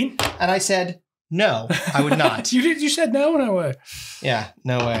 want to have a bean? And I said, no, I would not. You said no? No way. Yeah,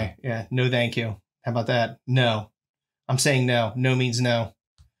 no way. Yeah, no thank you. How about that? No. I'm saying no. No means no.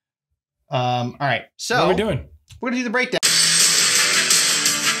 All right. So what are we doing? We're gonna do the breakdown.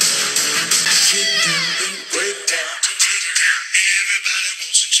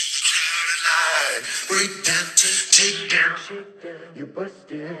 You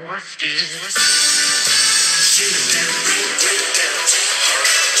busted.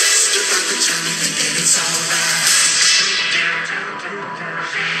 Just about the time and then it's alright.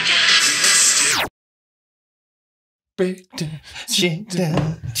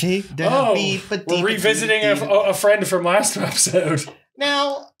 We're revisiting a friend from last episode.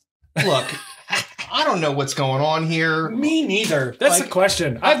 Now, look, I don't know what's going on here. Me neither. That's the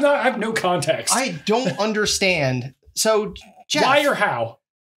question. I have no context. I don't understand. So, Jeff, why or how?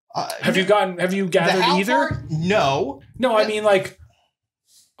 Have you gathered either? Part? No. No, I mean like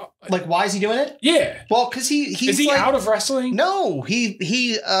why is he doing it? Yeah. Well, because he's is he out of wrestling? No,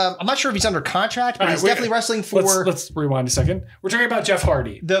 he I'm not sure if he's under contract, but he's definitely wrestling for. Let's rewind a second. We're talking about Jeff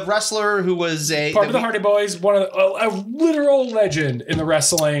Hardy, the wrestler who was part of the Hardy Boys, one of a literal legend in the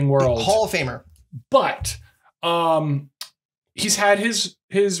wrestling world, Hall of Famer. But he's had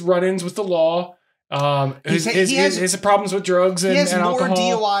his run-ins with the law. He has problems with drugs and alcohol. He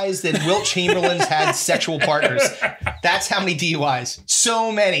has more DUIs than Wilt Chamberlain's had sexual partners. That's how many DUIs. So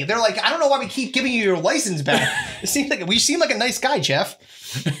many. They're like, I don't know why we keep giving you your license back. It seems like we seem like a nice guy, Jeff.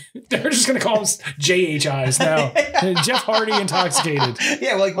 They're just gonna call him JHIs now. Jeff Hardy intoxicated.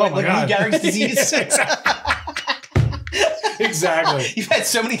 Yeah, like Lou Gehrig's disease. Exactly. You've had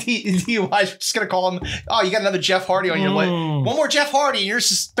so many DUIs. We're just gonna call him. Oh, you got another Jeff Hardy on your list. One more Jeff Hardy, and you're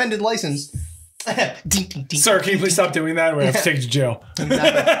suspended license. Sir, can you please stop doing that? We have to take you to jail.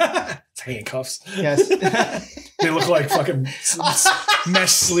 It's handcuffs. Yes. They look like fucking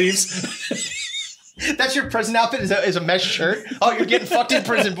mesh sleeves. That's your prison outfit? Is a mesh shirt? Oh, you're getting fucked in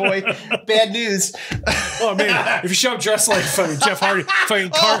prison, boy. Bad news. Oh, man. If you show up dressed like fucking Jeff Hardy, fucking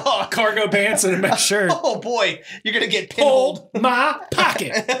cargo pants and a mesh shirt. Oh, boy. You're going to get pinholed. Hold my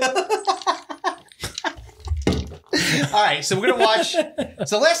pocket. All right, so we're going to watch.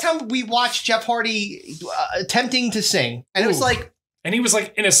 So last time we watched Jeff Hardy attempting to sing, and it was like. And he was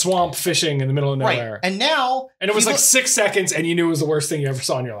like in a swamp fishing in the middle of nowhere. Right. And now. And it was like 6 seconds, and you knew it was the worst thing you ever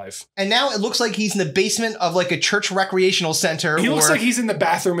saw in your life. And now it looks like he's in the basement of like a church recreational center. He looks like he's in the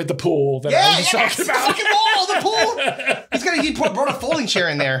bathroom at the pool that I was talking about. The fucking wall, the pool. He brought a folding chair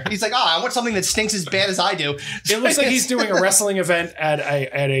in there. He's like, I want something that stinks as bad as I do. It looks like he's doing a wrestling event at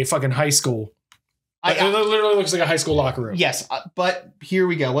a fucking high school. It literally looks like a high school locker room. Yes, but here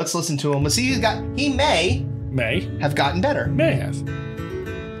we go. Let's listen to him. Let's see. He may have gotten better. May have.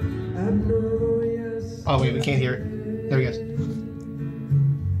 Oh wait, we can't hear it. There he goes.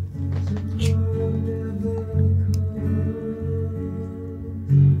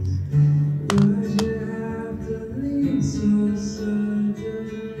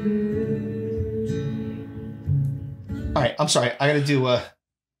 All right, I'm sorry. I gotta do. I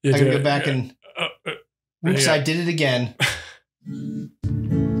gotta go back and. Oops, I did it again.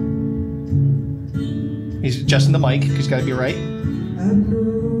 He's adjusting the mic because he's got to be right.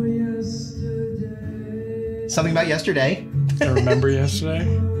 Something about yesterday. I remember yesterday.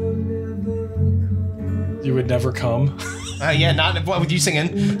 You would never come. Yeah, not what with you singing.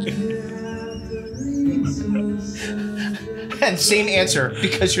 And same answer,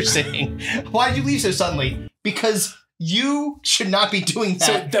 because you're singing. Why did you leave so suddenly? Because you should not be doing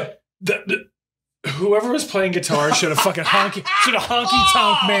that. So the whoever was playing guitar should have fucking honky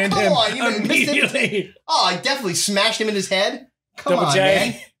tonk manned him immediately. Oh, I definitely smashed him in his head. Come Double on, J.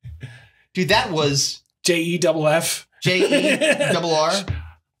 man. Dude, that was JEFF. JERR.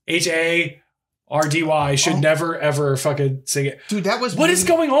 HARDY should never ever fucking sing it. Dude, that was what is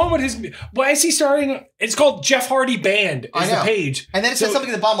going on with his? Why is he starting? It's called Jeff Hardy Band. Is the page, and then it says something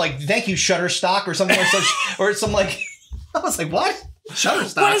at the bottom like "Thank you, Shutterstock" or something like that, or some like. I was like, what?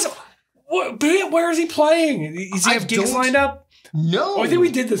 Shutterstock. Where is he playing? Does he have gigs lined up? No. Oh, I think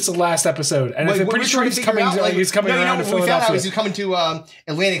we did this the last episode, and I'm pretty sure he's coming around to Philadelphia. We found out he's coming to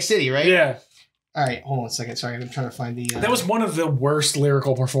Atlantic City, right? Yeah. All right, hold on a second. Sorry, I'm trying to find the. That was one of the worst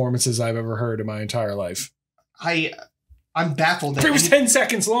lyrical performances I've ever heard in my entire life. I'm baffled. It was 10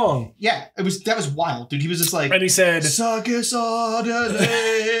 seconds long. Yeah, that was wild, dude. He was just like, and he said,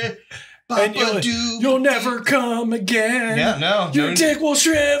 and you'll never come again. Yeah, no. Your dick will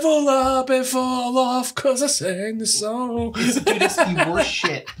shrivel up and fall off because I sang the song. Dude, it's the worst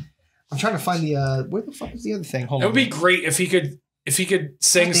shit. I'm trying to find the where the fuck is the other thing? Hold on. It would be great if he could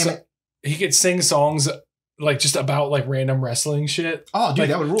sing. He could sing songs like just about like random wrestling shit. Oh, dude, like,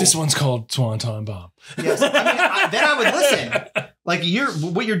 that would rule. This one's called Swanton Bomb. Yes, then I would listen. Like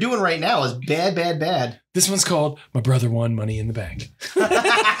what you're doing right now is bad. This one's called My Brother Won Money in the Bank.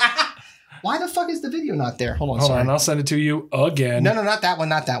 Why the fuck is the video not there? Hold on, I'll send it to you again. No, not that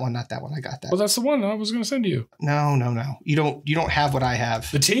one. I got that. Well, that's the one I was going to send to you. No. You don't have what I have.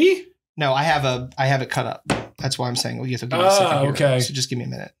 The T? No, I have it cut up. That's why I'm saying you have to give me a second here. Okay. So just give me a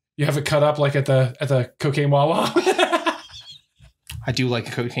minute. You have it cut up like at the cocaine Wawa? I do like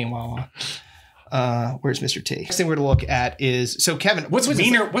a cocaine Wawa. Where's Mr. T? Next thing we're going to look at is Kevin. What's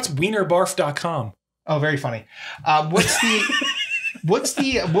wienerbarf.com? Oh, very funny. How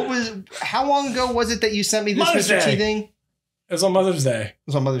long ago was it that you sent me this Mr. T thing? It was on Mother's Day. It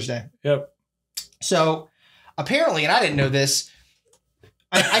was on Mother's Day. Yep. So apparently, and I didn't know this,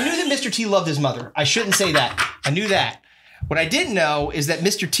 I knew that Mr. T loved his mother. I shouldn't say that. I knew that. What I didn't know is that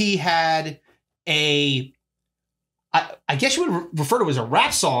Mr. T had I guess you would refer to it as a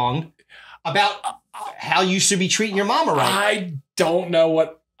rap song about how you should be treating your mama right. I don't know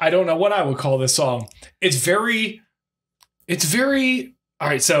what I would call this song. It's very all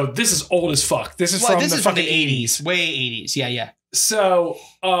right, so this is old as fuck. This is from the fucking 80s. Way 80s. Yeah, yeah. So,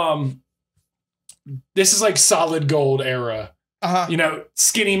 this is like solid gold era. Uh-huh. You know,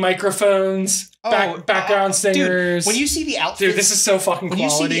 skinny microphones, background singers. Dude, when you see the outfits, dude, this is so fucking quality.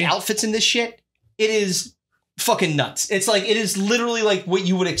 When you see the outfits in this shit, it is fucking nuts. It's like, it is literally like what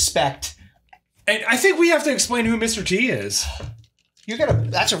you would expect. And I think we have to explain who Mr. T is.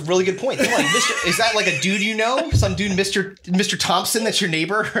 That's a really good point. Come on, is that like a dude you know? Some dude, Mr. Thompson, that's your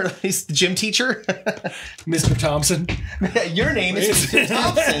neighbor, or at least the gym teacher? Mr. Thompson. Your name is Mr.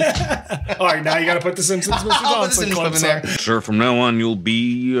 Thompson. All right, now you got to put the Simpsons Mr. Thompson clip in there. Sir, from now on, you'll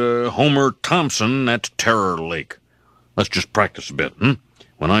be Homer Thompson at Terror Lake. Let's just practice a bit, hmm?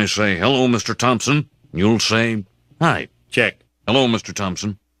 When I say, hello, Mr. Thompson, you'll say, hi. Check. Hello, Mr.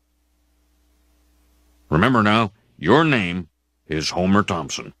 Thompson. Remember now, your name is Homer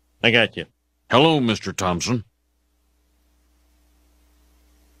Thompson. I got you. Hello, Mr. Thompson.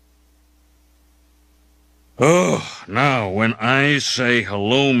 Oh, now, when I say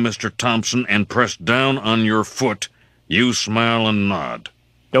hello, Mr. Thompson, and press down on your foot, you smile and nod.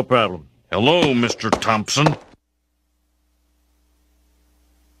 No problem. Hello, Mr. Thompson.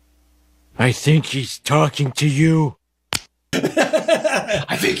 I think he's talking to you.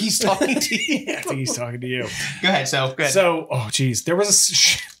 I think he's talking to you. I think he's talking to you. Go ahead. So, oh, geez. There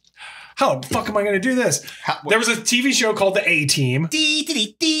was how the fuck am I going to do this? There was a TV show called The A-Team.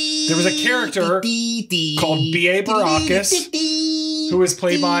 There was a character called B.A. Baracus, who was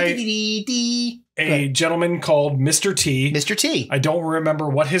played by a gentleman called Mr. T. Mr. T. I don't remember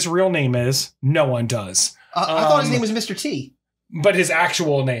what his real name is. No one does. I thought his name was Mr. T. But his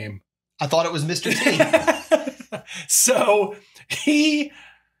actual name. I thought it was Mr. T. So he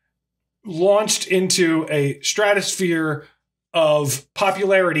launched into a stratosphere of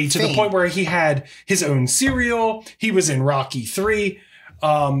popularity to the point where he had his own cereal. He was in Rocky 3.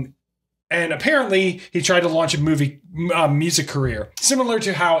 And apparently he tried to launch a music career, similar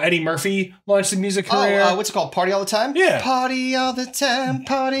to how Eddie Murphy launched a music career. What's it called? Party All the Time? Yeah. Party all the time,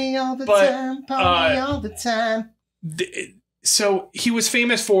 party all the time, party all the time. So he was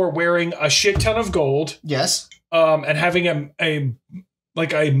famous for wearing a shit ton of gold. Yes. And having a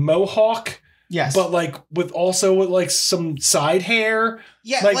mohawk. Yes. But with some side hair.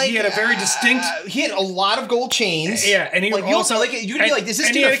 Yeah. Like he had a very distinct. He had a lot of gold chains. Yeah. And he also you'd be like, is this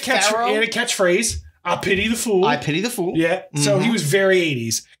dude a pharaoh? He had a catchphrase. I pity the fool. I pity the fool. Yeah. Mm-hmm. So he was very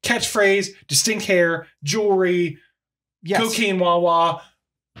 80s. Catchphrase, distinct hair, jewelry, cocaine wawa.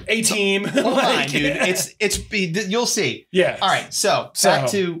 A-Team. Hold on, dude. It's you'll see. Yeah. All right. So back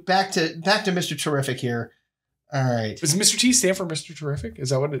to Mr. Terrific here. All right. Does Mr. T stand for Mr. Terrific?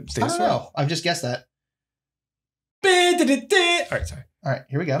 Is that what it stands for? I don't know. I've just guessed that. All right, sorry. All right,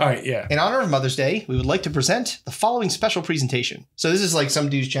 here we go. All right, yeah. In honor of Mother's Day, we would like to present the following special presentation. So this is like some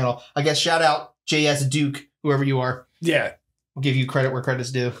dude's channel. I guess shout out JS Duke, whoever you are. Yeah. We'll give you credit where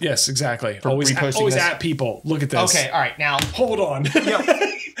credit's due. Yes, exactly. Always at people. Look at this. Okay, all right. Now. Hold on. Yep.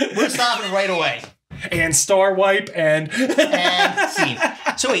 We're stopping right away. And star wipe and scene.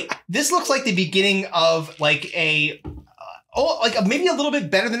 So wait, this looks like the beginning of like maybe a little bit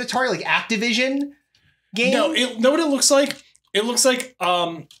better than Atari, like Activision game. No, know what it looks like? It looks like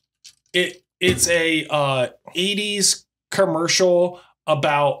it's a 80s commercial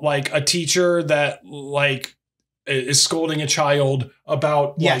about like a teacher that like is scolding a child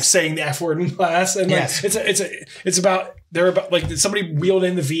about like saying the F word in class, and like it's about like somebody wheeled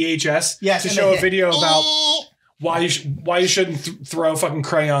in the VHS to show a video about why you shouldn't throw fucking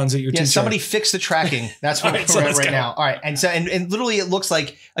crayons at your teacher. Somebody fix the tracking. That's what we're at right now. All right, and so and literally it looks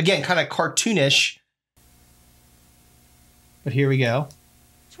like again kind of cartoonish. But here we go.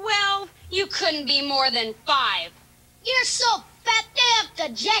 12. You couldn't be more than 5. You're so fat they have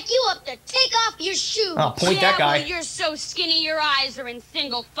to jack you up to take off your shoes. Oh, point that guy. Well, you're so skinny your eyes are in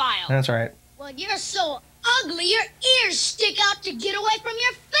single file. That's right. Well, you're so ugly your ears stick out to get away from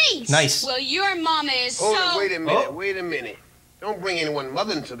your face. Nice. Well, your mama is Wait a minute. Don't bring anyone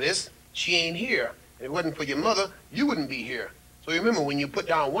mother into this. She ain't here. If it wasn't for your mother, you wouldn't be here. So remember, when you put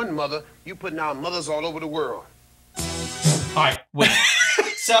down one mother, you put down mothers all over the world. All right, wait.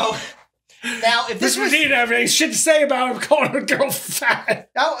 So Now, if this was... didn't have any shit to say about him calling a girl fat.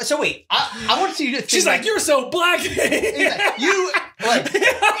 Oh, so wait, I want you to think... She's like, you're so black. Like, you... Like,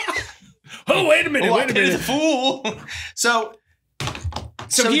 oh, wait a minute, wait a minute. Fool. So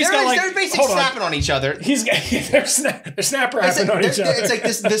he's got like... They're basically snapping on each other. They're snap rapping on each other. It's like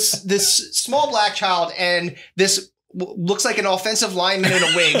this small black child and this looks like an offensive lineman in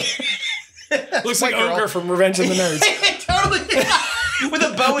a wig. Looks like Ogre from Revenge of the Nerds. Totally. With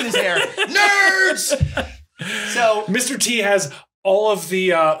a bow in his hair. Nerds! So Mr. T has all of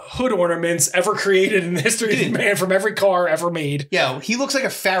the hood ornaments ever created in the history of man from every car ever made. Yo, he looks like a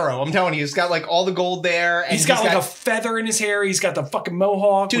pharaoh. I'm telling you, he's got like all the gold there. And he's got like a feather in his hair. He's got the fucking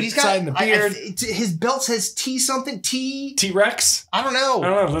mohawk. Dude, he's got the beard. His belt says T something. T-Rex? I don't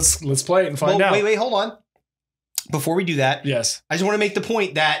know. Let's play it and find out. Wait, hold on. Before we do that, yes, I just want to make the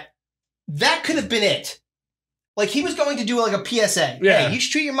point that could have been it. Like, he was going to do like a PSA. Yeah. Hey, you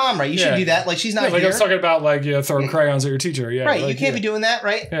should treat your mom right. You should do that. Like, she's not here. Like I was talking about, like, throwing crayons at your teacher. Yeah. Right. Like, you can't be doing that,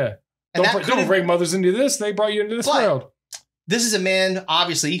 right? Yeah. And don't bring mothers into this. They brought you into this world. This is a man,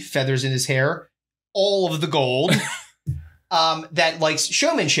 obviously, feathers in his hair, all of the gold, that likes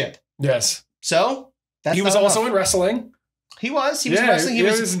showmanship. Yes. So, he was also in wrestling. He was wrestling. He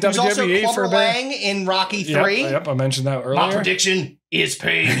was also Clubber Lang in Rocky 3. Yep, I mentioned that earlier. My prediction is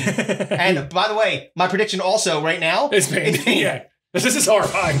pain. And by the way, my prediction also right now is pain. Yeah. This is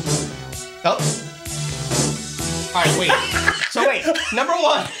horrifying. Oh. All right, wait. So wait, number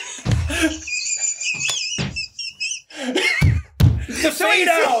one. The fade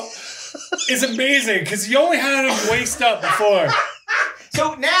out is amazing because you only had him waist up before.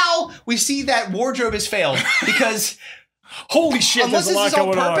 So now we see that wardrobe has failed because... Holy shit, unless there's a lot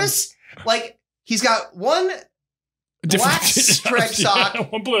going on. Like, he's got one black stretch sock. Yeah,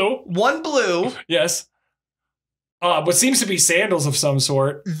 one blue. One blue. Yes. What seems to be sandals of some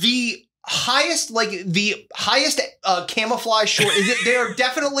sort. The highest camouflage short. They're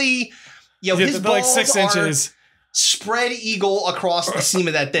definitely, his balls like 6 inches. Spread eagle across the seam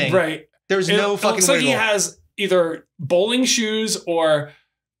of that thing. Right. There's no fucking looks like he has either bowling shoes or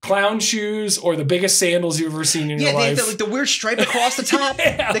clown shoes or the biggest sandals you've ever seen in your life. Yeah, the weird stripe across the top.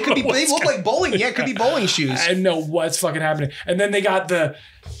 They look like bowling. Yeah, it could be bowling shoes. I don't know what's fucking happening. And then they got the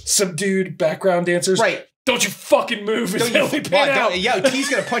subdued background dancers. Right. Don't you fucking move. Yo, T's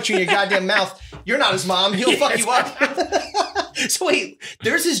gonna punch you in your goddamn mouth. You're not his mom. He'll fuck you up. So wait,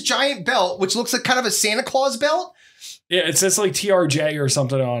 there's this giant belt, which looks like kind of a Santa Claus belt. Yeah, it says like TRJ or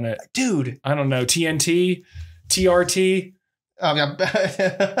something on it. Dude. I don't know. TNT? TRT?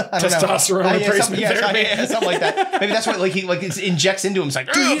 Testosterone replacement therapy. Something like that. Maybe that's what it injects into him. It's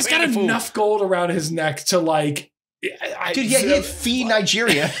like, dude, he's got enough gold around his neck to like. Dude, he had Feed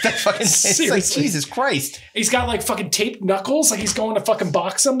Nigeria. That fucking it's like Jesus Christ. He's got like fucking taped knuckles, like he's going to fucking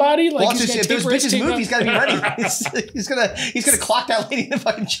box somebody. Like if those bitches move, he's got to be ready. he's gonna clock that lady in the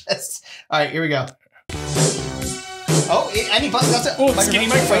fucking chest. All right, here we go. Oh, and he busts out the skinny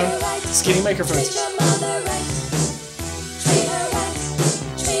microphone. Skinny microphones.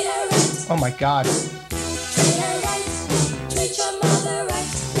 Oh my God.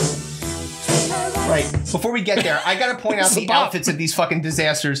 Right. Before we get there, I got to point out the outfits of these fucking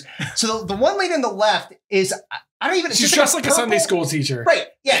disasters. So the one lady on the left is, I don't even... She's dressed like a Sunday school teacher. Right.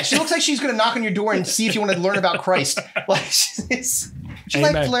 Yeah. She looks like she's going to knock on your door and see if you want to learn about Christ. Like, she's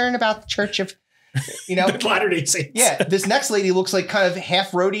like to learn about the Church of... the Latter-day Saints. Yeah. This next lady looks like kind of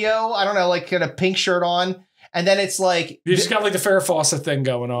half rodeo. I don't know, like got a pink shirt on. And then it's like... She's got like the Farrah Fawcett thing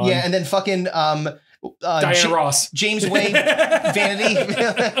going on. Yeah. And then fucking... Diana Ross. James Wade. Vanity.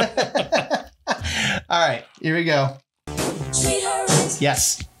 All right. Here we go.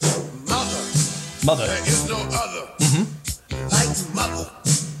 Yes. Mother. There is no other like mother.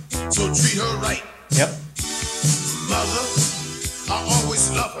 So treat her right. Yep. Mother, I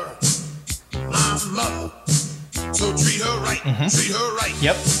always love her. My mother. So treat her right. Treat her right.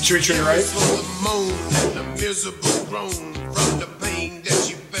 Yep. Treat her right. For the moan and the miserable groan from the pain that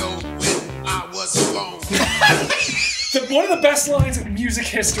you felt when I was alone. One of the best lines in music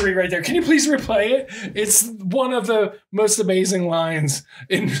history right there. Can you please replay it? It's one of the most amazing lines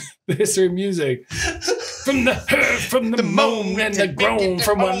in the history of music. From the moan and the groan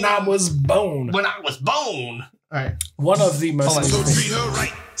from when I was born. When I was born. All right. One of the most amazing. So treat her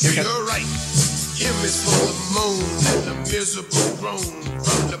right. Treat her right. Him is for the moan and the miserable groan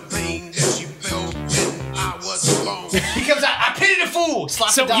from the pain that you felt when I was alone. He comes out, I pitied a fool.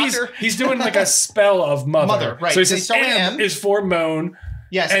 Slap the doctor. He's doing like a spell of mother. Right. So he says M is for moan.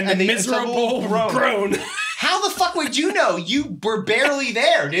 Yes. And the miserable groan. How the fuck would you know? You were barely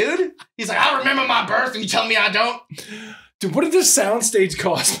there, dude. He's like, I remember my birth and you tell me I don't. Dude, what did the soundstage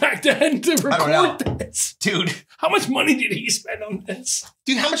cost back then to record this? Dude. How much money did he spend on this?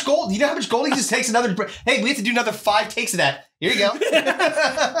 Dude, how much gold? You know how much gold he just takes another... Hey, we have to do another 5 takes of that. Here you go.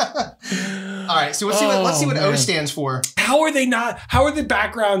 All right, so let's see what O stands for. How are the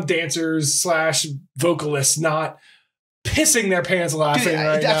background dancers / vocalists not pissing their pants laughing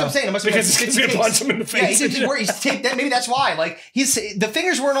right that's now? What I'm saying. It must because he's going to punch him in the face. Yeah, he's taped that. Maybe that's why. Like the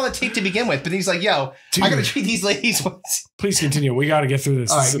fingers weren't on the tape to begin with, but he's like, "Yo, I got to treat these ladies." Please continue. We got to get through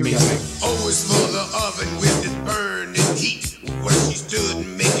this. This is amazing. Always for the oven with its burning heat, where she stood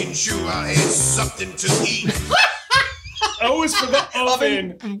making sure I had something to eat. Always for the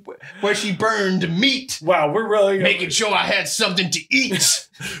oven where she burned meat. Wow, we're really making sure I had something to eat.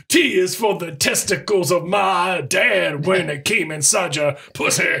 T is for the testicles of my dad when it came inside your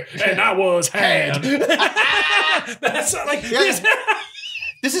pussy and I was had. That's not like this.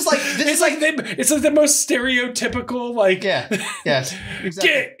 It's like the most stereotypical yes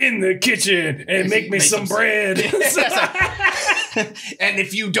exactly. Get in the kitchen and make me some bread. And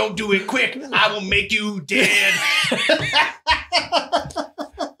if you don't do it quick, I will make you dead.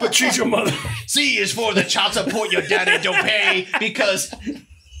 But treat your mother. C is for the child support your daddy don't pay because.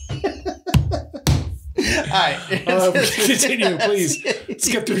 All right, continue, please. Let's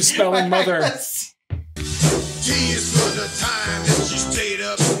get through spelling mother. G is for the time that she stayed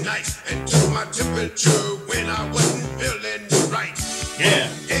up nice and took my temperature when I wasn't feeling right. Yeah.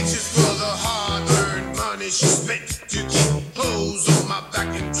 H is for the hard-earned money she spent to keep clothes on my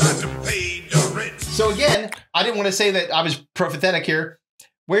back and try to pay the rent. So again, I didn't want to say that I was prophetic here.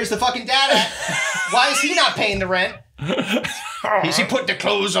 Where's the fucking dad at? Why is he not paying the rent? She put the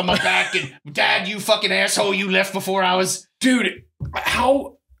clothes on my back and Dad, you fucking asshole, you left before I was... Dude,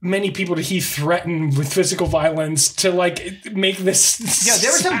 how many people did he threaten with physical violence to make this? Yeah,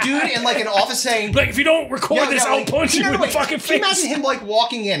 there was some dude in an office saying, if you don't record this, I'll punch you in the fucking face. Can you imagine him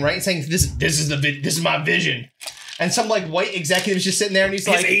walking in, right, and saying, "This is my vision," and some white executive is just sitting there and he's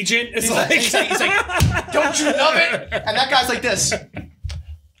his agent is he's like, "Don't you love it?" And that guy's like this.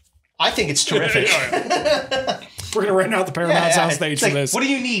 I think it's terrific. We're gonna rent out the Paramount soundstage for this. What do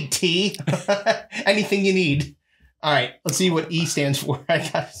you need, T? Anything you need. All right, let's see what E stands for. I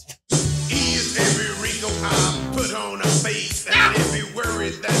got E is every wrinkle I put on a face and every worry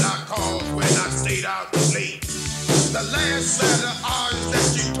that I caused when I stayed out late. The last letter R is that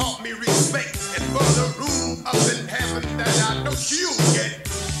she taught me respect and for the room up in heaven that I know she'll get.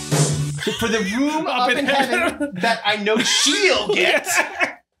 For the room up in heaven that I know she'll get.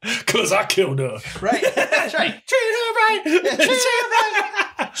 Cause I killed her. Right. That's right. Treat her right. Treat her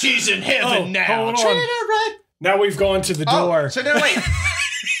right. She's in heaven now. Treat her right. Now we've gone to the door. So no, wait.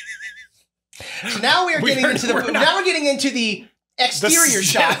 So now we're getting into the exterior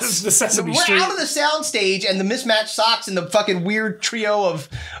shots. The Sesame Street. We're out of the sound stage and the mismatched socks and the fucking weird trio of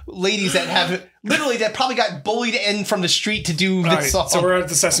ladies that probably got bullied in from the street to do this song. So we're at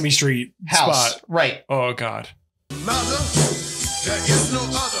the Sesame Street house. Spot. Right. Oh God. Mother, there is no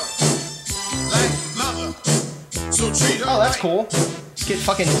other like mother. So treat her that's cool. Let's get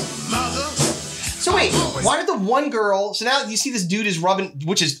fucking mother. So wait, why did the one girl... So now you see this dude is rubbing...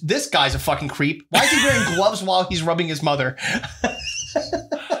 This guy's a fucking creep. Why is he wearing gloves while he's rubbing his mother?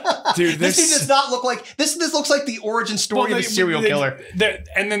 Dude, this dude does not look like... This looks like the origin story of a serial killer.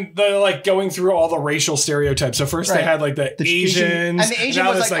 And then they're going through all the racial stereotypes. So first they had the Asians. And the Asian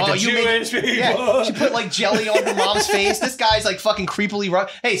was the Jewish people. Yeah, she put jelly on her mom's face. This guy's fucking creepily...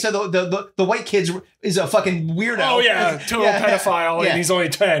 Hey, so the white kid is a fucking weirdo. Oh yeah, total pedophile and he's only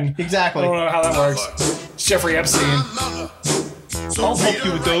 10. Exactly. I don't know how that works. It's Jeffrey Epstein. I'll help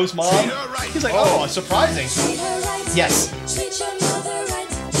you with those, Mom. He's like, oh, surprising. Yes.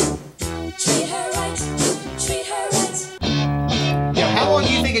 How long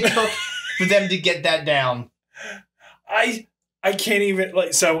do you think it took for them to get that down? I can't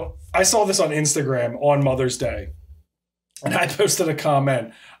even so I saw this on Instagram on Mother's Day. And I posted a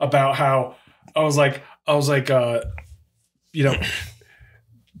comment about how I was like,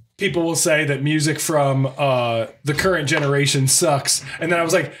 people will say that music from the current generation sucks. And then I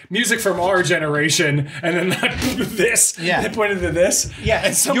was like, music from our generation. And then this. Yeah. They pointed to this. Yeah.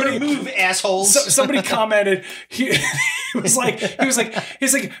 And somebody move, assholes. Somebody commented, he was like,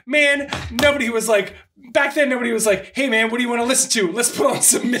 man, nobody was like, back then nobody was like, hey man, what do you want to listen to? Let's put on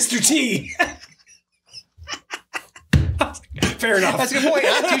some Mr. T. Fair enough. That's a good point.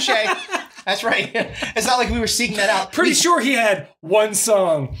 Touche. That's right. It's not like we were seeking that out. Pretty sure he had one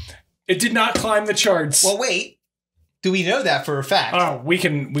song. It did not climb the charts. Well, wait. Do we know that for a fact? Oh,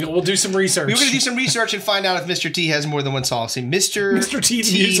 we'll do some research. We're going to do some research and find out if Mr. T has more than one song. See, Mr. T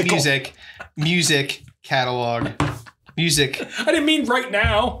music catalog. music. I didn't mean right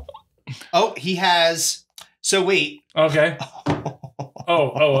now. Oh, he has. So wait. Okay.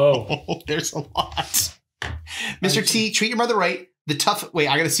 Oh. There's a lot. Mr. T, treat your mother right. The tough. Wait,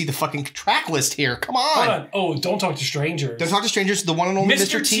 I gotta see the fucking track list here. Come on. Oh, Don't Talk to Strangers. Don't Talk to Strangers. The one and only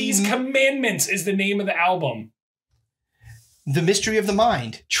Mr. T's Commandments is the name of the album. The Mystery of the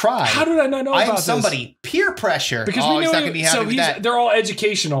Mind. Try. How did I not know about this? I Am Somebody. Peer Pressure. Because we know he's not gonna be happy with that. They're all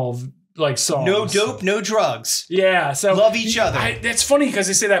educational like songs. No dope, no drugs. Yeah. So love each other. That's funny because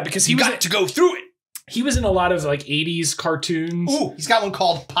they say that because he got to go through it. He was in a lot of like 80s cartoons. Ooh, he's got one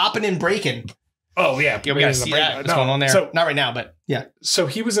called Poppin' and Breakin'. Oh, yeah. Yeah, we gotta see that. What's going on there? So, not right now, but yeah. So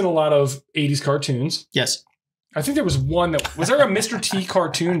he was in a lot of 80s cartoons. Yes. I think there was one that... Was there a Mr. T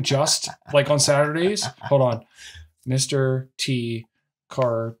cartoon just like on Saturdays? Hold on. Mr. T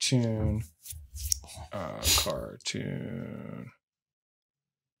cartoon. Cartoon.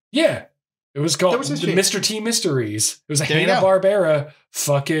 Yeah. It was called the Mr. T Mysteries. It was a Hanna-Barbera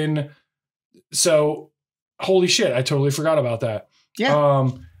fucking... So, holy shit. I totally forgot about that. Yeah.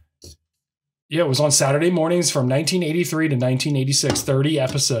 Yeah, it was on Saturday mornings from 1983 to 1986, 30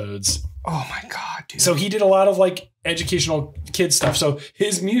 episodes. Oh my God, dude. So he did a lot of like educational kid stuff. So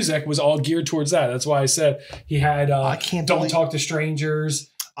his music was all geared towards that. That's why I said he had Don't Talk to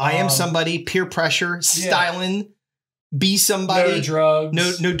Strangers. I Am Somebody, Peer Pressure, Styling, Be Somebody. No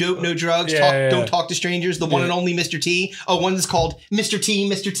drugs. No dope, no drugs. Don't Talk to Strangers. The one and only Mr. T. Oh, one is called Mr. T,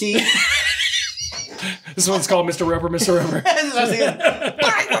 Mr. T. This one's called Mr. Roper, Mr. Roper.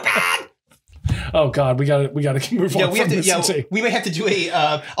 Oh God, we gotta move on. We may have to do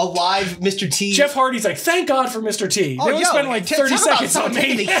a live Mr. T. Jeff Hardy's like, thank God for Mr. T. They only spend like 30 seconds on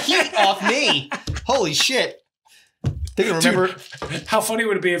me. The heat off me. Holy shit. They can remember. Dude, how funny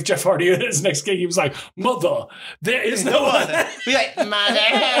would it be if Jeff Hardy at his next gig he was like, "Mother, there is no other." Be like,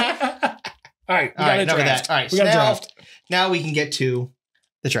 "Mother." All right, we got a draft. All right, we got a draft. Now we can get to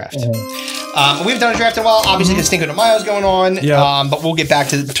the draft. We've done a draft in a while. Obviously, the Stinko de Mayo is going on. Yeah. But we'll get back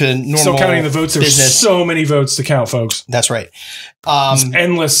to normal. Still counting the votes. There's so many votes to count, folks. That's right.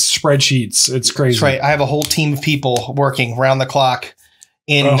 Endless spreadsheets. It's crazy. That's right. I have a whole team of people working round the clock.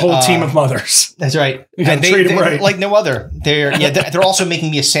 A whole team of mothers. That's right. And treat them right. Like no other. They're also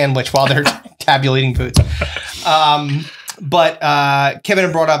making me a sandwich while they're tabulating votes. But Kevin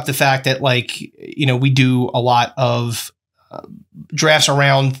had brought up the fact that we do a lot of drafts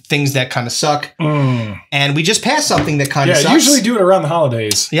around things that kind of suck. And we just passed something that kind of sucks. Yeah, usually do it around the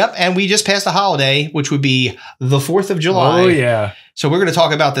holidays. Yep. And we just passed a holiday, which would be the 4th of July. Oh, yeah. So we're going to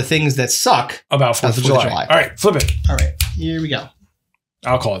talk about the things that suck about 4th of July. All right, flip it. All right, here we go.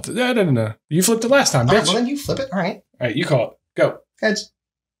 I'll call it. No. You flipped it last time, bitch. Well, then you flip it. All right. All right, you call it. Go. Heads.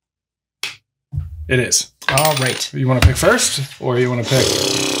 It is. All right. You want to pick first or you want to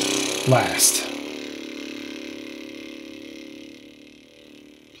pick last?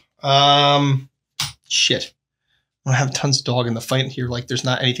 Shit. I don't have tons of dog in the fight here. Like, there's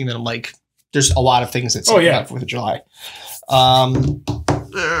not anything that I'm like. There's a lot of things that suck about 4th of July. What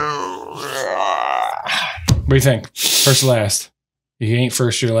do you think? First or last? You ain't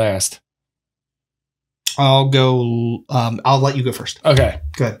first, you're last. I'll go. I'll let you go first. Okay.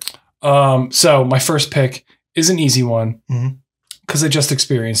 Good. So my first pick is an easy one because I just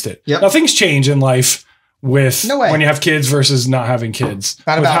experienced it. Yep. Now things change in life with when you have kids versus not having kids.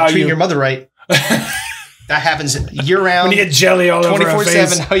 Not about treating your mother right. That happens year round. When you get jelly all over her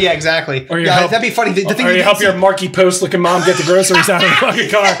face. 24/7. Oh yeah, exactly. Or that'd be funny. The thing or you help your Marky Post looking mom get the groceries out of the fucking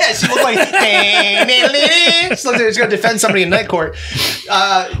car. Yeah, she looks like so she's going to defend somebody in night court.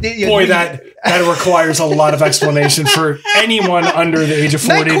 Boy, that requires a lot of explanation for anyone under the age of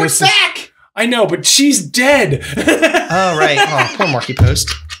 40. Night court's back. I know, but she's dead. Oh right. Oh, poor Marky Post.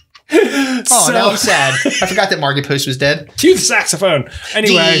 Oh, now I'm sad. I forgot that Marky Post was dead. Cue the saxophone.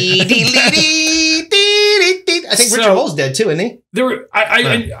 Anyway. I think Richard Hull's dead too, isn't he?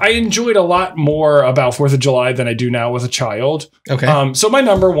 I enjoyed a lot more about 4th of July than I do now with a child. Okay. So my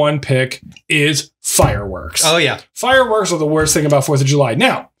number one pick is fireworks. Oh, yeah. Fireworks are the worst thing about 4th of July.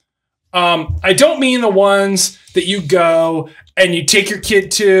 Now, I don't mean the ones that you go and you take your kid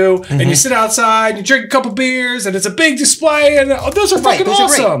to and you sit outside and you drink a couple beers and it's a big display and those are fucking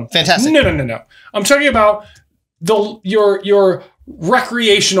awesome. Fantastic. No. I'm talking about your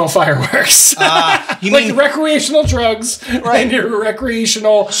recreational fireworks. You like mean recreational drugs and your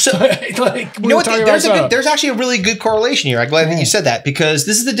recreational there's actually a really good correlation here. I'm glad that you said that because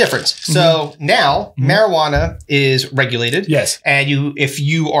this is the difference. So now marijuana is regulated. Yes. And if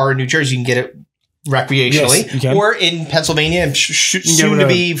you are in New Jersey, you can get it recreationally, Yes, or in Pennsylvania, soon to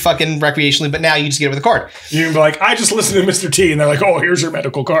be fucking recreationally, but now you just get it with a card. You can be like, I just listened to Mr. T, and they're like, oh, here's your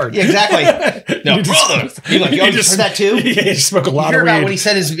medical card. Yeah, exactly. No, brother. You're like, you just heard that too? Yeah, you smoke a lot of weed. You hear about when he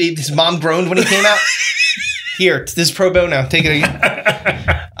said his mom groaned when he came out? Here, this is pro bono. Take it again.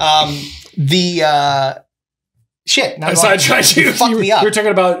 Shit. Now you fucked me up. We were talking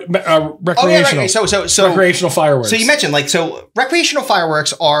about recreational. Oh, yeah, right. So recreational fireworks. So you mentioned recreational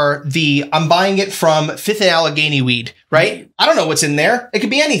fireworks are I'm buying it from Fifth and Allegheny weed, right? I don't know what's in there. It could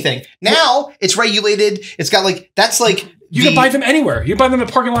be anything. Now it's regulated. It's got you can buy them anywhere. You can buy them in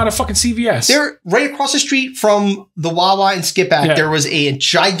the parking lot of fucking CVS. They're right across the street from the Wawa and Skip Back. Yeah. There was a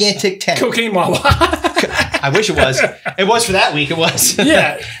gigantic tent. Cocaine Wawa. I wish it was. It was for that week. It was.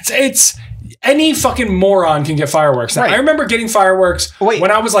 Yeah. It's any fucking moron can get fireworks. Now, I remember getting fireworks when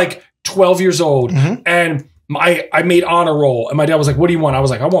I was like 12 years old, and I made honor roll, and my dad was like, what do you want? I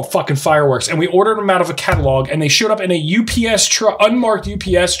was like, I want fucking fireworks. And we ordered them out of a catalog, and they showed up in a UPS truck, unmarked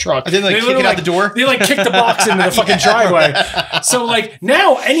UPS truck. And then they kick it out the door? They kicked the box into the fucking driveway. So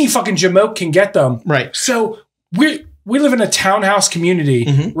now any fucking jamoke can get them. Right. So we live in a townhouse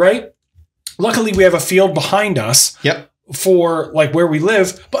community, right? Luckily, we have a field behind us. Yep. For where we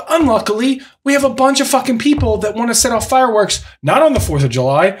live, but unluckily we have a bunch of fucking people that want to set off fireworks not on the 4th of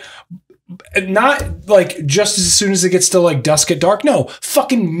July, not just as soon as it gets to dusk at dark. No,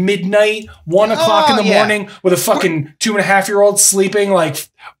 fucking midnight, 1 o'clock in the morning with a fucking 2.5-year-old sleeping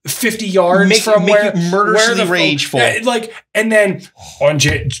 50 yards from where murderously rageful. And then on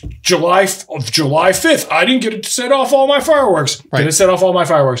July 5th, I didn't get to set off all my fireworks. Right. Didn't set off all my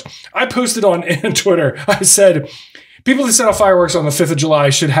fireworks. I posted on Twitter. I said, people that set off fireworks on the 5th of July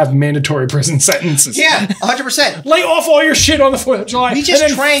should have mandatory prison sentences. Yeah, 100%. Lay off all your shit on the 4th of July. We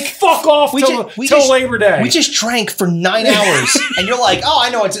just drank. Fuck off till Labor Day. We just drank for 9 hours. And you're like, oh, I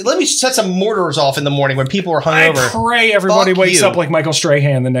know. Let me set some mortars off in the morning when people are hungover. I pray everybody wakes up like Michael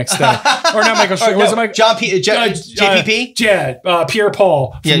Strahan the next day. Or not Michael Strahan. Was it Michael? JPP? Yeah, Pierre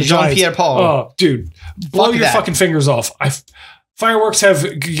Paul. Yeah, Jean-Pierre Paul. Oh, dude. Blow your fucking fingers off. Fireworks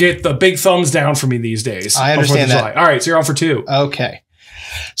get the big thumbs down for me these days. I understand that. All right, so you're on for 2. Okay.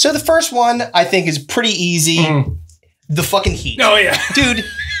 So the first one I think is pretty easy. The fucking heat. Oh yeah, dude.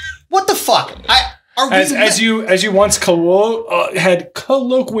 What the fuck? As you once had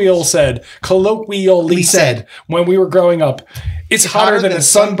colloquially said when we were growing up, it's hotter than a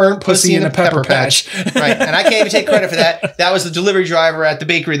sunburnt pussy in a pepper patch. Right, and I can't even take credit for that. That was the delivery driver at the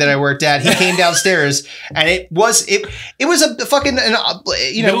bakery that I worked at. He came downstairs, and it was a fucking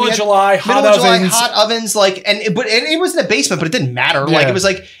middle of July hot ovens but it was in a basement, but it didn't matter. Yeah. It was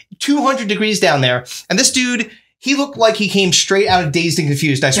 200 degrees down there, and this dude. He looked like he came straight out of Dazed and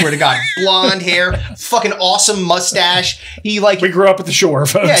Confused. I swear to God. Blonde hair, fucking awesome mustache. We grew up at the shore,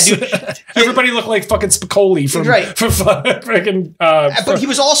 folks. Yeah, dude. Everybody looked like fucking Spicoli from freaking. But he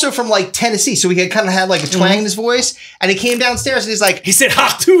was also from Tennessee, so he kind of had a twang in his voice. And he came downstairs and he's like, he said,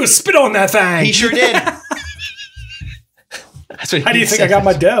 "Hot too, spit on that thing." He sure did. That's what How do you think I got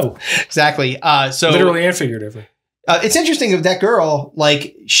my dough? Exactly. So literally and figuratively. It's interesting that girl,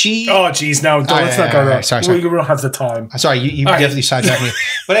 she. Oh, geez, no, let's not go there. Sorry. We don't have the time. Sorry, you definitely sidetracked me.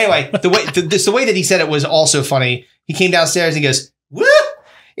 But anyway, the way that he said it was also funny. He came downstairs and he goes, "Woo!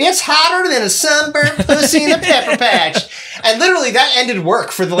 It's hotter than a sunburnt pussy in a pepper patch." And literally that ended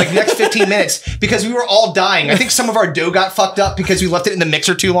work for the next 15 minutes because we were all dying. I think some of our dough got fucked up because we left it in the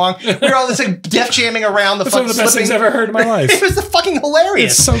mixer too long. We were all just death jamming around the fucking. That's one of the best things I've ever heard in my life. It was fucking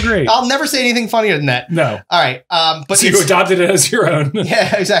hilarious. It's so great. I'll never say anything funnier than that. No. All right. But so you adopted it as your own.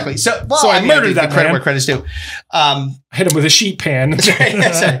 Yeah, exactly. So I murdered that credit where credit's due. Hit him with a sheet pan.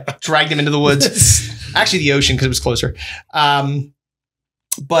 Dragged him into the woods. Actually, the ocean because it was closer.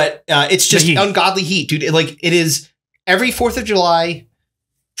 But it's just ungodly heat, dude. It is every 4th of July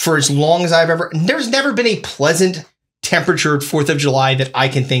for as long as I've ever. There's never been a pleasant temperature 4th of July that I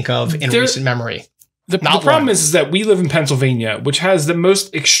can think of in recent memory. The problem is that we live in Pennsylvania, which has the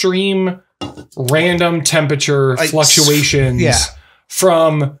most extreme random temperature fluctuations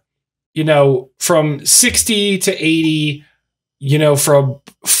from 60 to 80. From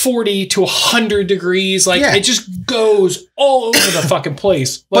 40 to 100 degrees, it just goes all over the fucking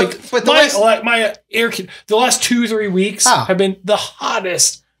place. But my the last 2-3 weeks have been the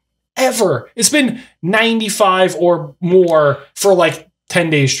hottest ever. It's been 95 or more for 10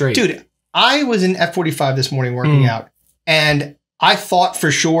 days straight. Dude, I was in F45 this morning working out, and I thought for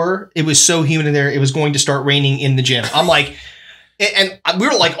sure it was so humid in there it was going to start raining in the gym. I'm like. And we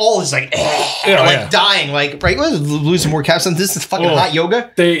were all this dying, right? Losing more calories. This is fucking hot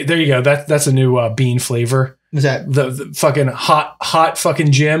yoga. There you go. That's a new bean flavor. What's that? The fucking hot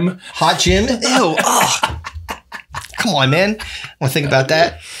fucking gym. Hot gym? Ew. Oh. Come on, man. I want to think about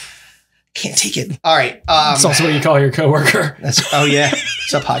that. Can't take it. All right. That's also what you call your coworker. Oh, yeah.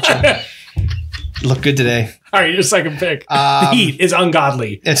 What's up, hot gym? You look good today. All right, your second pick. The heat is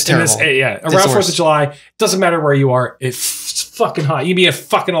ungodly. It's terrible. Around 4th of July, doesn't matter where you are, it's fucking hot. You can be in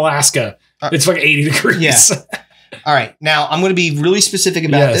fucking Alaska. It's fucking 80 degrees. Yeah. All right. Now, I'm going to be really specific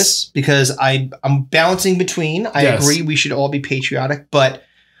about this because I'm balancing between. I agree we should all be patriotic, but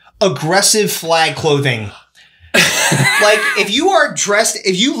aggressive flag clothing. Like, if you are dressed,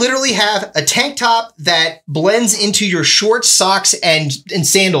 if you literally have a tank top that blends into your shorts, socks, and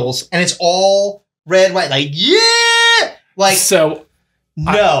sandals, and it's all red, white, like, yeah! Like, so,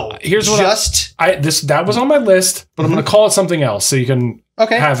 no. Here's what that was on my list, but I'm going to call it something else so you can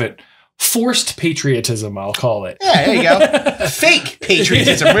have it. Forced patriotism, I'll call it. Yeah, there you go. Fake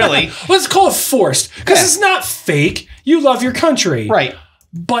patriotism, really. Let's call it forced, because it's not fake. You love your country. Right.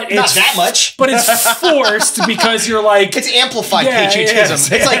 But not that much. But it's forced because you're like... It's amplified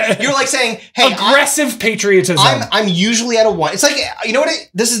patriotism. It's like, you're like saying, hey... Aggressive patriotism. I'm usually at a 1. It's like, you know what?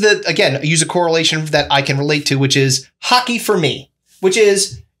 This is again, I use a correlation that I can relate to, which is hockey for me, which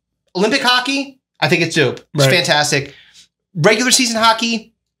is Olympic hockey. I think it's dope. It's fantastic. Regular season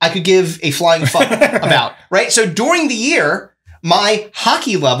hockey, I could give a flying fuck about, right? So during the year, my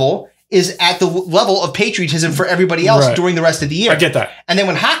hockey level is at the level of patriotism for everybody else during the rest of the year. I get that. And then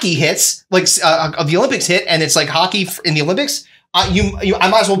when hockey hits, like the Olympics hit, and it's like hockey in the Olympics, I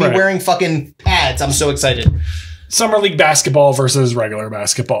might as well be wearing fucking pads. I'm so excited. Summer league basketball versus regular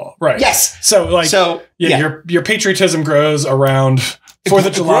basketball, right? Yes. So your patriotism grows around 4th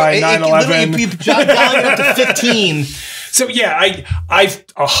of July, 9/11. You dial it up to 15. So yeah, I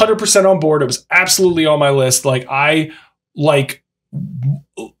 100% on board. It was absolutely on my list.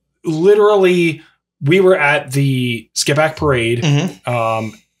 Literally, we were at the Skip Back Parade,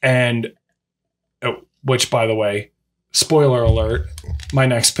 and which, by the way, spoiler alert, my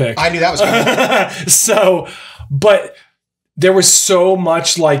next pick. I knew that was coming. But there was so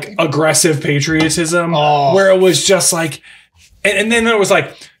much like aggressive patriotism where it was just like, and then there was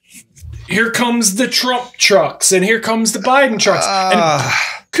like, here comes the Trump trucks, and here comes the Biden trucks, and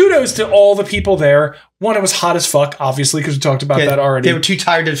kudos to all the people there. One, it was hot as fuck, obviously, because we talked about that already. They were too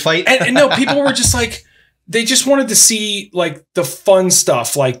tired to fight. And no, people were just like, they just wanted to see like the fun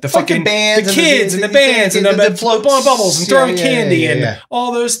stuff, like the fucking bands, the kids and the bands and the float bubbles and throwing candy and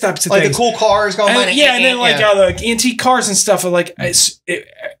all those types of things. Like the cool cars going by. And then like the antique cars and stuff. And like,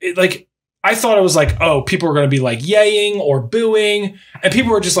 like I thought it was like, oh, people were going to be like yaying or booing, and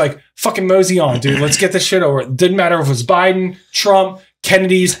people were just like, fucking mosey on, dude. Let's get this shit over. It didn't matter if it was Biden, Trump,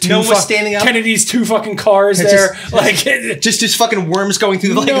 Kennedy's two fucking cars there. Just fucking worms going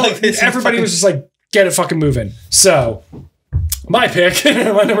through like this. Everybody was just like, get it fucking moving. So my pick,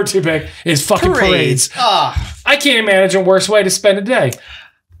 my number 2 pick is fucking parades. I can't imagine a worse way to spend a day.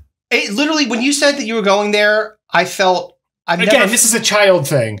 It literally, when you said that you were going there, I felt this is a child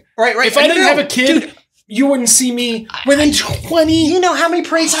thing. Right. If I didn't have a kid, dude, you wouldn't see me within 20. You know how many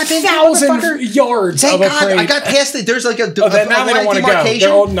parades I've been to? 1,000 yards of a parade. I got past it. There's like a now they don't want to go.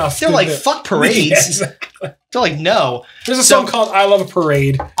 They're old enough. They're like, fuck parades. Yeah, exactly. They're like, no. There's a song called I Love a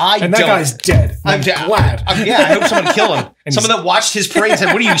Parade. And that guy's dead. I'm glad. I hope someone kill him. Someone that watched his parade said,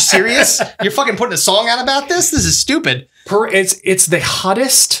 what are you, serious? You're fucking putting a song out about this? This is stupid. It's the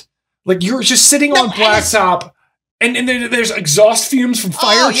hottest. Like, you're just sitting on blacktop, and there's exhaust fumes from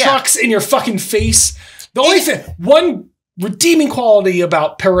fire trucks in your fucking face. The only one redeeming quality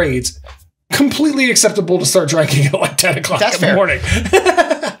about parades, completely acceptable to start drinking at like 10 o'clock in the morning.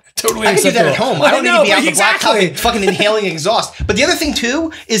 Totally I can do that at home. I don't need to be out the exactly. blacktop fucking inhaling exhaust. But the other thing,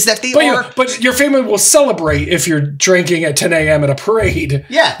 too, is that But your family will celebrate if you're drinking at 10 a.m. at a parade.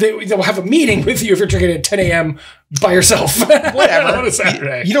 Yeah. They'll have a meeting with you if you're drinking at 10 a.m. by yourself. Whatever. On a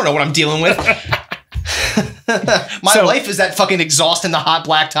Saturday. You don't know what I'm dealing with. My life is that fucking exhaust in the hot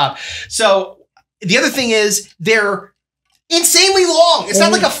blacktop. So the other thing is they're insanely long. It's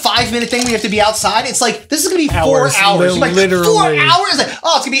not like a 5-minute thing we have to be outside. It's like, this is going to be 4 hours. Like, literally. 4 hours? Like,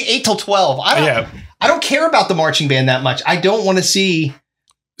 oh, it's going to be 8 till 12. I don't care about the marching band that much. I don't want to see.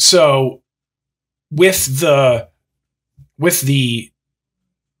 So with the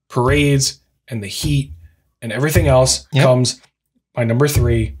parades and the heat and everything else comes my number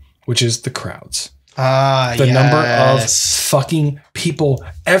 3, which is the crowds. The number of fucking people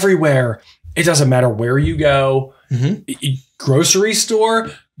everywhere. It doesn't matter where you go. Grocery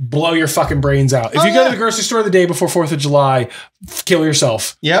store, blow your fucking brains out. If you go to the grocery store the day before 4th of July, kill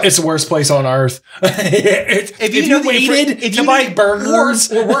yourself. Yeah, it's the worst place on earth. if you waited to buy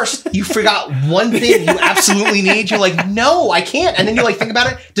burgers or worse, you forgot one thing you absolutely need. You're like, no, I can't. And then you like think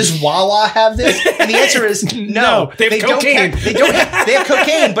about it. Does Wawa have this? And the answer is no. They have cocaine. They have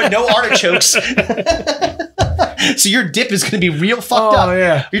cocaine, but no artichokes. So your dip is going to be real fucked up.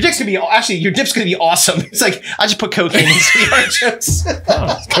 Yeah. Your dip's going to be awesome. It's like, I just put cocaine into the artichokes.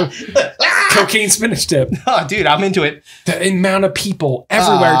 Cocaine spinach dip. Oh, dude, I'm into it. The amount of people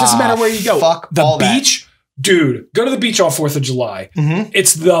everywhere. It doesn't matter where you go. Fuck the beach. Dude, go to the beach on 4th of July.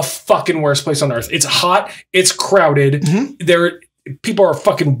 It's the fucking worst place on earth. It's hot. It's crowded. People are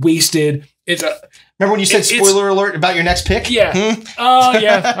fucking wasted. Remember when you said spoiler alert about your next pick? Yeah. Oh,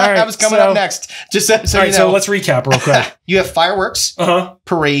 yeah. All right. That was coming up next. Just so all right, you know. So let's recap real quick. You have fireworks,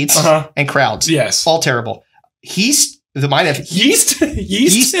 parades, and crowds. Yes. All terrible. Yeast?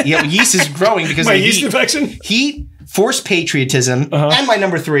 Yeast? Yeah, yeast is growing because my of yeast heat. infection. Heat, forced patriotism, and my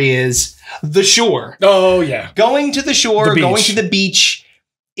number 3 is the shore. Oh, yeah. Going to the shore, going to the beach.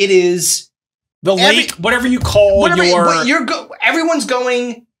 It is the lake, whatever you call everyone's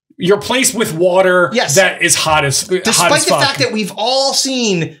going. Your place with water that is hot as fuck. Despite the fact that we've all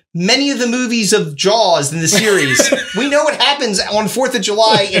seen many of the movies of Jaws in the series, we know what happens on 4th of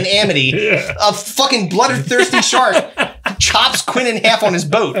July in Amity. A fucking bloodthirsty shark chops Quint in half on his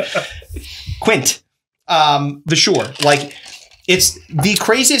boat. Quint. The shore. Like, it's the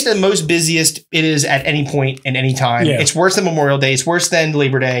craziest and most busiest it is at any point and any time. Yeah. It's worse than Memorial Day. It's worse than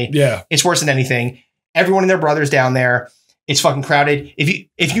Labor Day. Yeah. It's worse than anything. Everyone and their brothers down there. It's fucking crowded.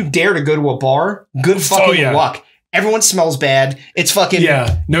 If you dare to go to a bar, good fucking luck. Everyone smells bad. It's fucking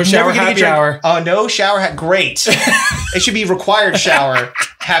no shower happy hour. Oh, no shower. Great. It should be required shower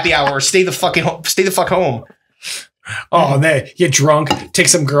happy hour. Stay the fuck home. Oh, they get drunk, take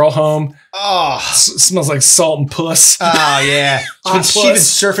some girl home. Oh, smells like salt and puss. Oh yeah, she been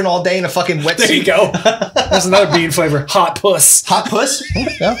surfing all day in a fucking wetsuit. There you go. There's another bean flavor. Hot puss. Hot puss.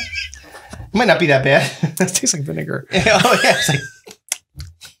 Yeah. It might not be that bad. It tastes like vinegar. Oh, yeah. It's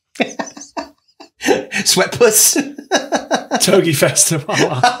like sweat puss. Togi Fest.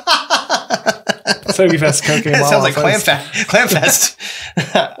 Togi Fest cocaine. It sounds like Clam Fest.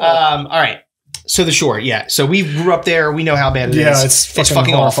 All right. So the shore. Yeah. So we grew up there. We know how bad it is. Yeah, it's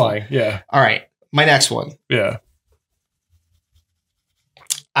fucking horrifying. Awful. Yeah. All right. My next one. Yeah.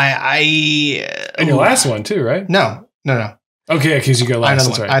 And your last one too, right? No. Okay, because you go last.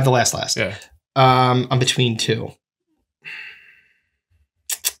 That's right. I have the last. Yeah. I'm between 2.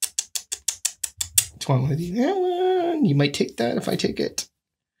 Which one would you? That one. You might take that if I take it.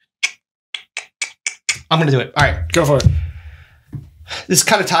 I'm gonna do it. All right, go for it. This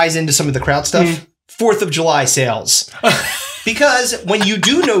kind of ties into some of the crowd stuff. 4th of July sales. Because when you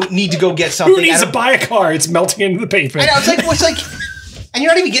do need to go get something, who needs to buy a car? It's melting into the pavement. I know, it's like, and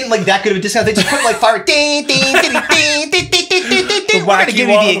you're not even getting like that good of a discount. They just put like fire. Ding, ding, ding, ding, ding, ding, ding, ding, ding. We're going to give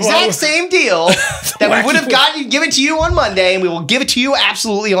you the exact same deal that we would have given to you on Monday, and we will give it to you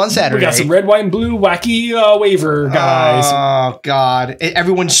absolutely on Saturday. We got some red, white, and blue wacky waiver guys. Oh God!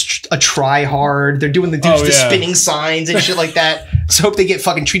 Everyone's a try hard. They're doing the spinning signs and shit like that. So hope they get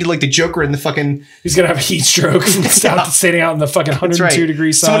fucking treated like the Joker in the fucking. He's gonna have a heat stroke from standing out in the fucking 102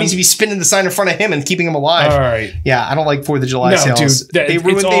 degree sun. Someone needs to be spinning the sign in front of him and keeping him alive. All right. Yeah, I don't like 4th of July sales. Dude, they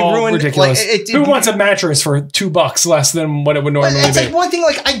ruined ridiculous. Like, who wants a mattress for $2 less than what it would normally be? It's like one thing.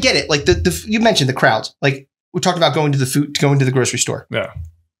 Like I get it. Like you mentioned the crowds. Like we talked about going to the grocery store. Yeah.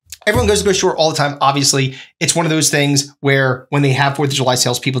 Everyone goes to the grocery store all the time. Obviously, it's one of those things where when they have 4th of July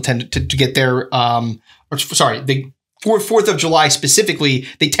sales, people tend to get their for 4th of July specifically,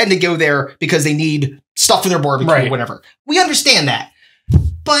 they tend to go there because they need stuff for their barbecue or whatever. We understand that.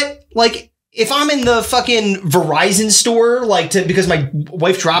 But like if I'm in the fucking Verizon store, because my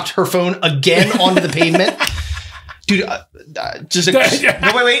wife dropped her phone again onto the pavement, dude,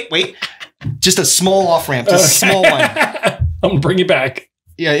 wait. Just a small off ramp, just a small one. I'm gonna bring you back.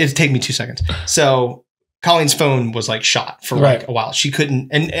 Yeah, it'd take me 2 seconds. So Colleen's phone was like shot for like a while. She couldn't,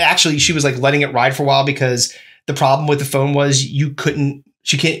 and actually she was like letting it ride for a while because the problem with the phone was couldn't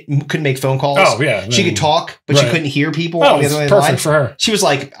make phone calls. Oh yeah, she could talk, but she couldn't hear people. Oh, it's perfect for her. She was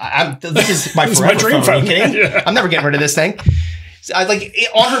like, "This is my forever dream phone. Are you kidding? Yeah. I'm never getting rid of this thing." On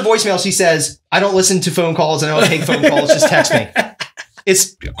her voicemail, she says, "I don't listen to phone calls. I don't take phone calls. Just text me.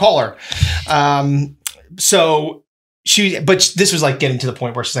 It's call her." But this was like getting to the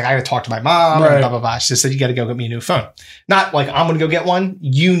point where she's like, "I got to talk to my mom." And blah blah blah. She said, "You got to go get me a new phone." Not like I'm going to go get one.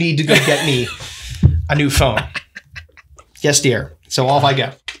 You need to go get me a new phone. Yes, dear. So off I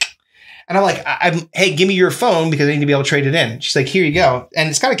go. And I'm like, hey, give me your phone because I need to be able to trade it in. She's like, here you go. And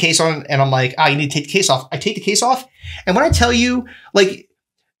it's got a case on it. And I'm like, you need to take the case off. I take the case off. And when I tell you, like,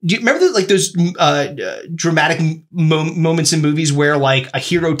 do you remember those dramatic moments in movies where like a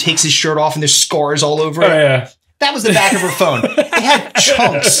hero takes his shirt off and there's scars all over it? Oh, yeah. That was the back of her phone. It had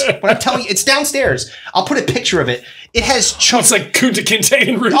chunks. When I'm telling you, it's downstairs. I'll put a picture of it. It has chunks. It's like Kunta Kinte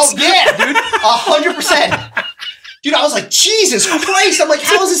and Roots. Oh, yeah, dude. 100%. Dude, I was like, Jesus Christ. I'm like,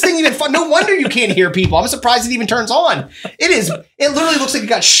 how is this thing even fun? No wonder you can't hear people. I'm surprised it even turns on. It literally looks like it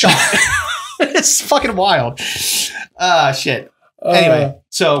got shot. It's fucking wild. Shit. Anyway,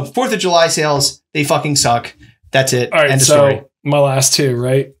 so 4th of July sales, they fucking suck. That's it. All right, End of so story. my last two,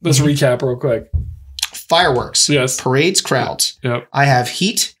 right? Let's recap real quick. Fireworks. Yes. Parades, crowds. Yep. I have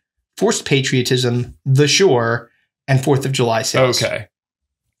heat, forced patriotism, the shore, and 4th of July sales. Okay.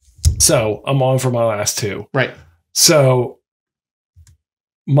 So I'm on for my last two. Right. So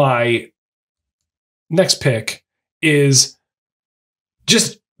my next pick is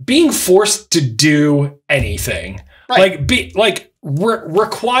just being forced to do anything. Right.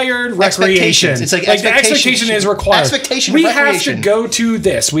 Required recreation. It's like the expectation is required. We have to go to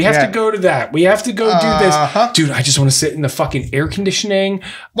this. We have to go to that. We have to go do this. Dude, I just want to sit in the fucking air conditioning.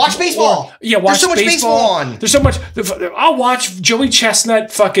 Watch baseball. Watch There's so much baseball on. There's so much. I'll watch Joey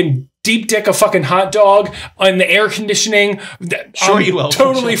Chestnut fucking deep dick a fucking hot dog on the air conditioning. Sure, you will.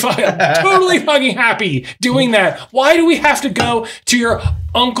 Totally fucking happy doing that. Why do we have to go to your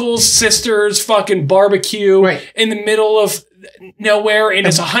uncle's sister's fucking barbecue in the middle of nowhere and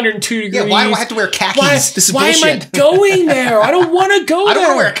it's 102 degrees? Yeah, why do I have to wear khakis? This is bullshit. Why am I going there? I don't want to go there. I don't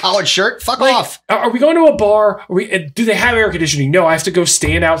want to wear a collared shirt. Fuck off. Are we going to a bar? Do they have air conditioning? No, I have to go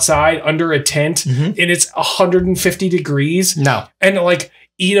stand outside under a tent and it's 150 degrees. No. And like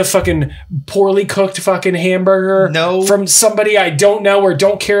eat a fucking poorly cooked fucking hamburger from somebody I don't know or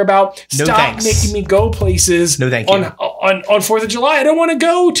don't care about. Stop making me go places on 4th of July. I don't want to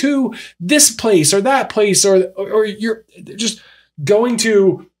go to this place or that place or you're just going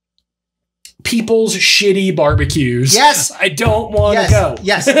to people's shitty barbecues. Yes. I don't want to go.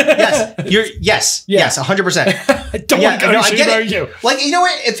 Yes. 100%. I don't want to go to shitty barbecue. Like, you know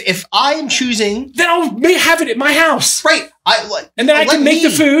what? If I'm choosing, then I'll have it at my house. Right. And then I can make the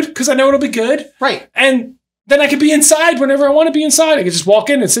food because I know it'll be good. Right. And then I can be inside whenever I want to be inside. I can just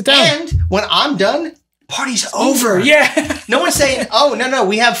walk in and sit down. And when I'm done, party's over. Yeah. No one's saying, oh, no,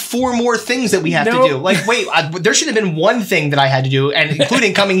 we have 4 more things that we have to do. Like, wait, there should have been one thing that I had to do, and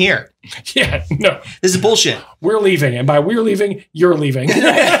including coming here. Yeah, no. This is bullshit. We're leaving. And by we're leaving, you're leaving. Like,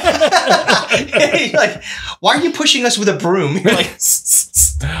 why are you pushing us with a broom? You're like,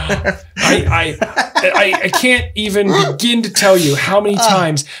 I can't even begin to tell you how many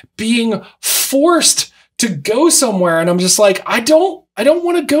times being forced to go somewhere and I'm just like, I don't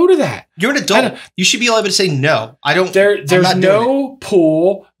want to go to that. You're an adult. You should be able to say no. I don't. There's no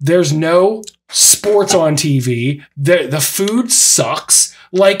pool. There's no sports on TV. The food sucks.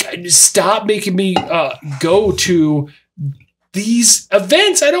 Like, stop making me go to these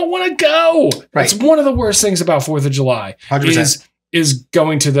events. I don't want to go. Right. It's one of the worst things about 4th of July 100%. is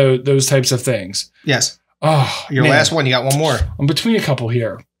going to those types of things. Yes. Oh, your last one. You got one more. I'm between a couple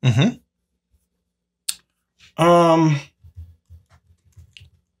here. Mm-hmm.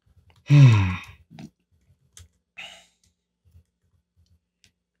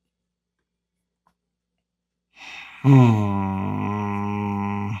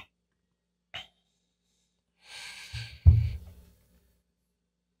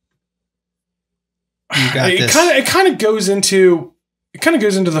 It kind of goes into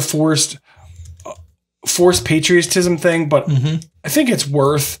the forced patriotism thing, but I think it's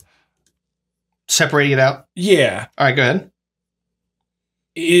worth separating it out. Yeah. All right, go ahead.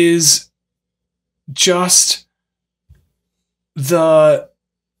 Is just I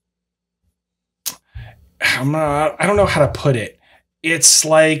don't know how to put it. It's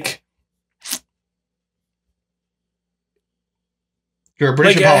like you're a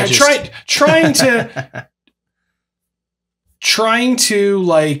British apologist. Trying to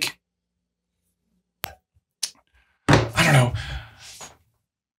like, I don't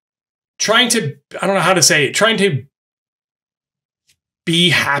know how to say it. Trying to be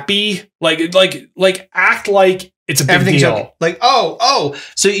happy, like act like it's a big deal. Okay. Like, oh,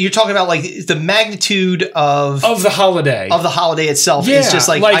 so you're talking about like the magnitude of the holiday itself. Yeah, is just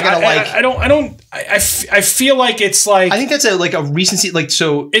like I gotta I feel like it's like, I think that's a recency. Like,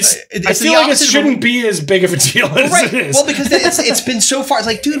 so I feel like it shouldn't be as big of a deal as it is. Well, because it's been so far. It's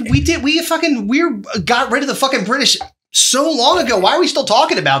like, dude, we got rid of the fucking British so long ago. Why are we still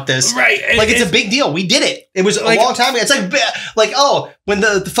talking about this? Right. Like it's a big deal. We did it. It was a long time ago. It's like oh, when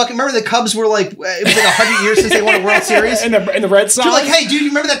the fucking, remember the Cubs were like, it was like 100 years since they won a World Series? And the Red Sox? Dude, like, hey, dude, you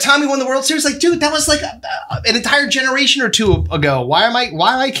remember that time we won the World Series? Like, dude, that was like an entire generation or two ago. Why do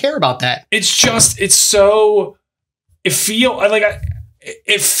I care about that? It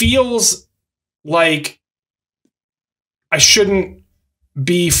feels like I shouldn't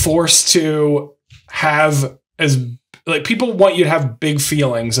be forced to have like people want you to have big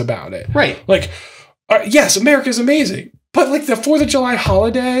feelings about it. Right. Like, yes, America's amazing, but like the 4th of July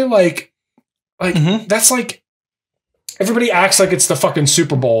holiday, like that's like everybody acts like it's the fucking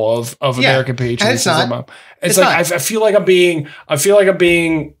Super Bowl of American patriotism. It's like I feel like I'm being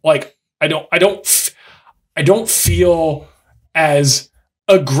like I don't feel as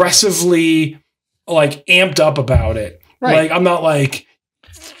aggressively like amped up about it. Right. Like I'm not like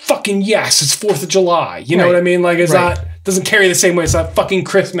fucking yes, it's 4th of July. You know what I mean? Like it's not, doesn't carry the same way. It's not fucking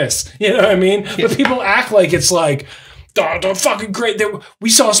Christmas. You know what I mean? Yeah. But people act like it's like, they're fucking great. We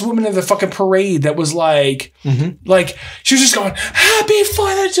saw this woman in the fucking parade that was like, like she was just going, happy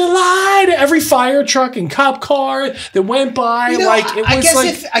 4th of July to every fire truck and cop car that went by. Like it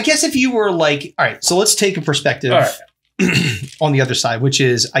was I guess if you were like, all right, so let's take a perspective on the other side, which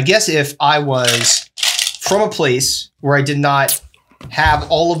is, I guess if I was from a place where I did not have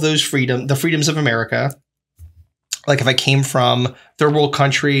all of those the freedoms of America, like if I came from third world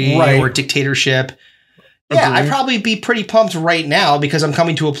country or dictatorship, I'd probably be pretty pumped right now because I'm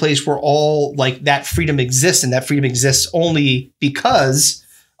coming to a place where all like that freedom exists, and that freedom exists only because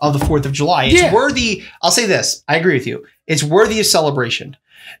of the 4th of July. It's worthy. I'll say this. I agree with you. It's worthy of celebration.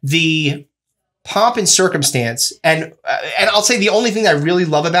 The pomp and circumstance, and I'll say the only thing that I really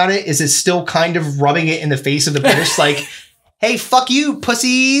love about it is it's still kind of rubbing it in the face of the British, like, hey, fuck you,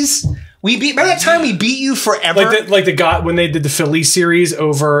 pussies. Remember that time we beat you forever? Like the guy when they did the Philly series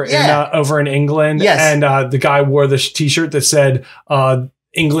over in England, and the guy wore the T-shirt that said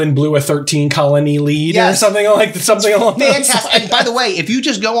England blew a 13 colony lead or something along those lines. And by the way, if you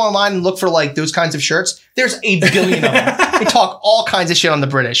just go online and look for like those kinds of shirts, there's a billion of them. They talk all kinds of shit on the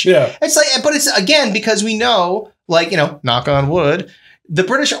British. Yeah, it's like, but it's again because we know, like, you know, knock on wood, the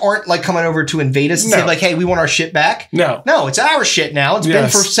British aren't like coming over to invade us and say like, hey, we want our shit back. No, it's our shit now. It's been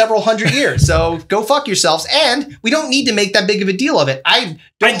for several hundred years. So go fuck yourselves. And we don't need to make that big of a deal of it. I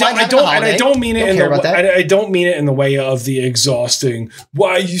don't mean it in the way of the exhausting.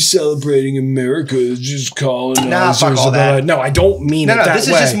 Why are you celebrating America? It's just colonizers. Nah, fuck all that. No, I don't mean it that way. This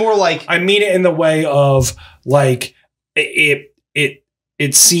is just more like, I mean it in the way of like it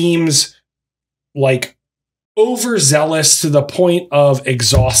should like overzealous to the point of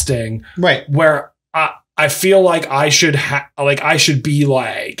exhausting, right? Where I feel like I should be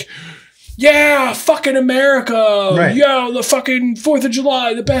like, yeah, fucking America, right. Yo, the fucking 4th of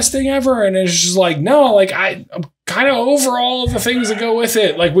July, the best thing ever, and it's just like, no, like I'm kind of over all of the things that go with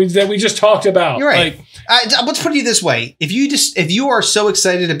it, like we just talked about. You're right. Like, let's put it this way: if you are so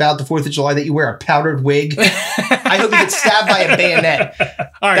excited about the 4th of July that you wear a powdered wig, I hope you get stabbed by a bayonet.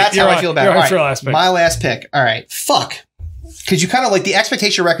 All right, that's how I feel about it. All right, my last pick. All right, fuck. Because you kind of like the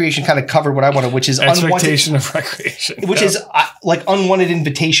expectation of recreation kind of covered what I wanted, which is expectation of recreation, which is like unwanted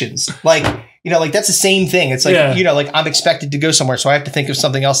invitations. Like, you know, like that's the same thing. It's like, you know, like I'm expected to go somewhere, so I have to think of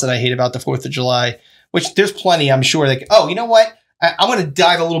something else that I hate about the 4th of July, which there's plenty, I'm sure. Like, oh, you know what? I'm going to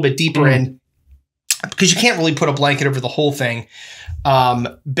dive a little bit deeper in, because you can't really put a blanket over the whole thing.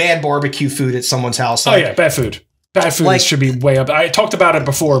 Bad barbecue food at someone's house. Like, bad food. Bad food should be way up. I talked about it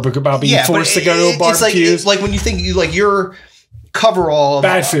before, but about being forced to go to barbecues. It's like when you think you like your coverall of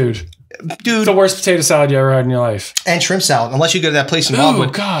bad food, dude. The worst potato salad you ever had in your life, and shrimp salad, unless you go to that place in Wildwood.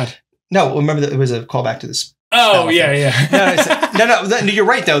 Oh God, no! Remember that it was a callback to this. Oh yeah. No. You're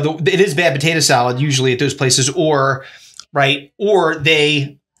right though. It is bad potato salad usually at those places, or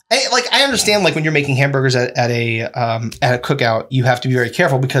they. Like I understand, like when you're making hamburgers at a cookout, you have to be very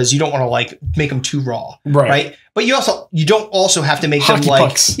careful because you don't want to like make them too raw, right? But you don't also have to make them like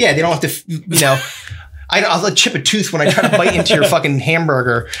pucks. Yeah, they don't have to, you know. I'll like chip a tooth when I try to bite into your fucking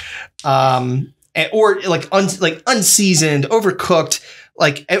hamburger, or like unseasoned, overcooked.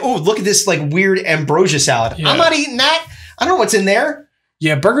 Like, oh, look at this like weird ambrosia salad. Yeah. I'm not eating that. I don't know what's in there.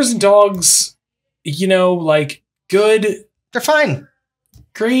 Yeah, burgers and dogs, you know, like good. They're fine.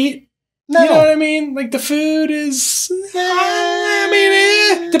 Great. No. You know what I mean? Like the food is,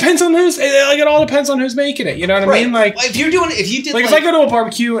 depends on who's, like it all depends on who's making it. You know what I mean? Like if I go to a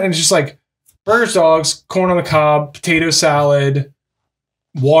barbecue and it's just like burgers, dogs, corn on the cob, potato salad,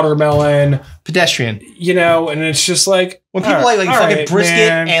 watermelon, pedestrian. You know, and it's just like when people like fucking brisket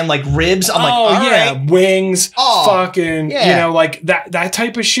and like ribs. I'm like, all right. Wings, fucking, you know, like that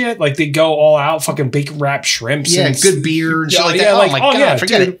type of shit. Like they go all out, fucking bacon wrapped shrimps, and good beer, and shit like that. Yeah, oh my god,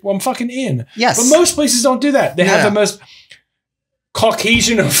 forget it. Well, I'm fucking in. Yes, but most places don't do that. They have the most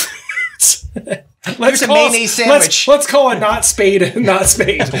Caucasian of foods. Let's call mayonnaise sandwich. Let's call it not spade.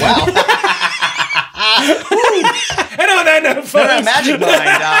 Wow. And on that note, folks. Magic Mind.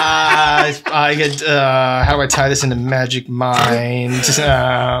 I get. How do I tie this into Magic Mind? It's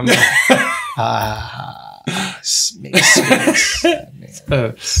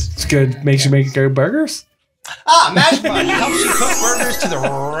good. Makes you make good burgers. Magic Mind helps you cook burgers to the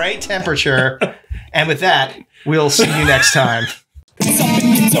right temperature. And with that, we'll see you next time.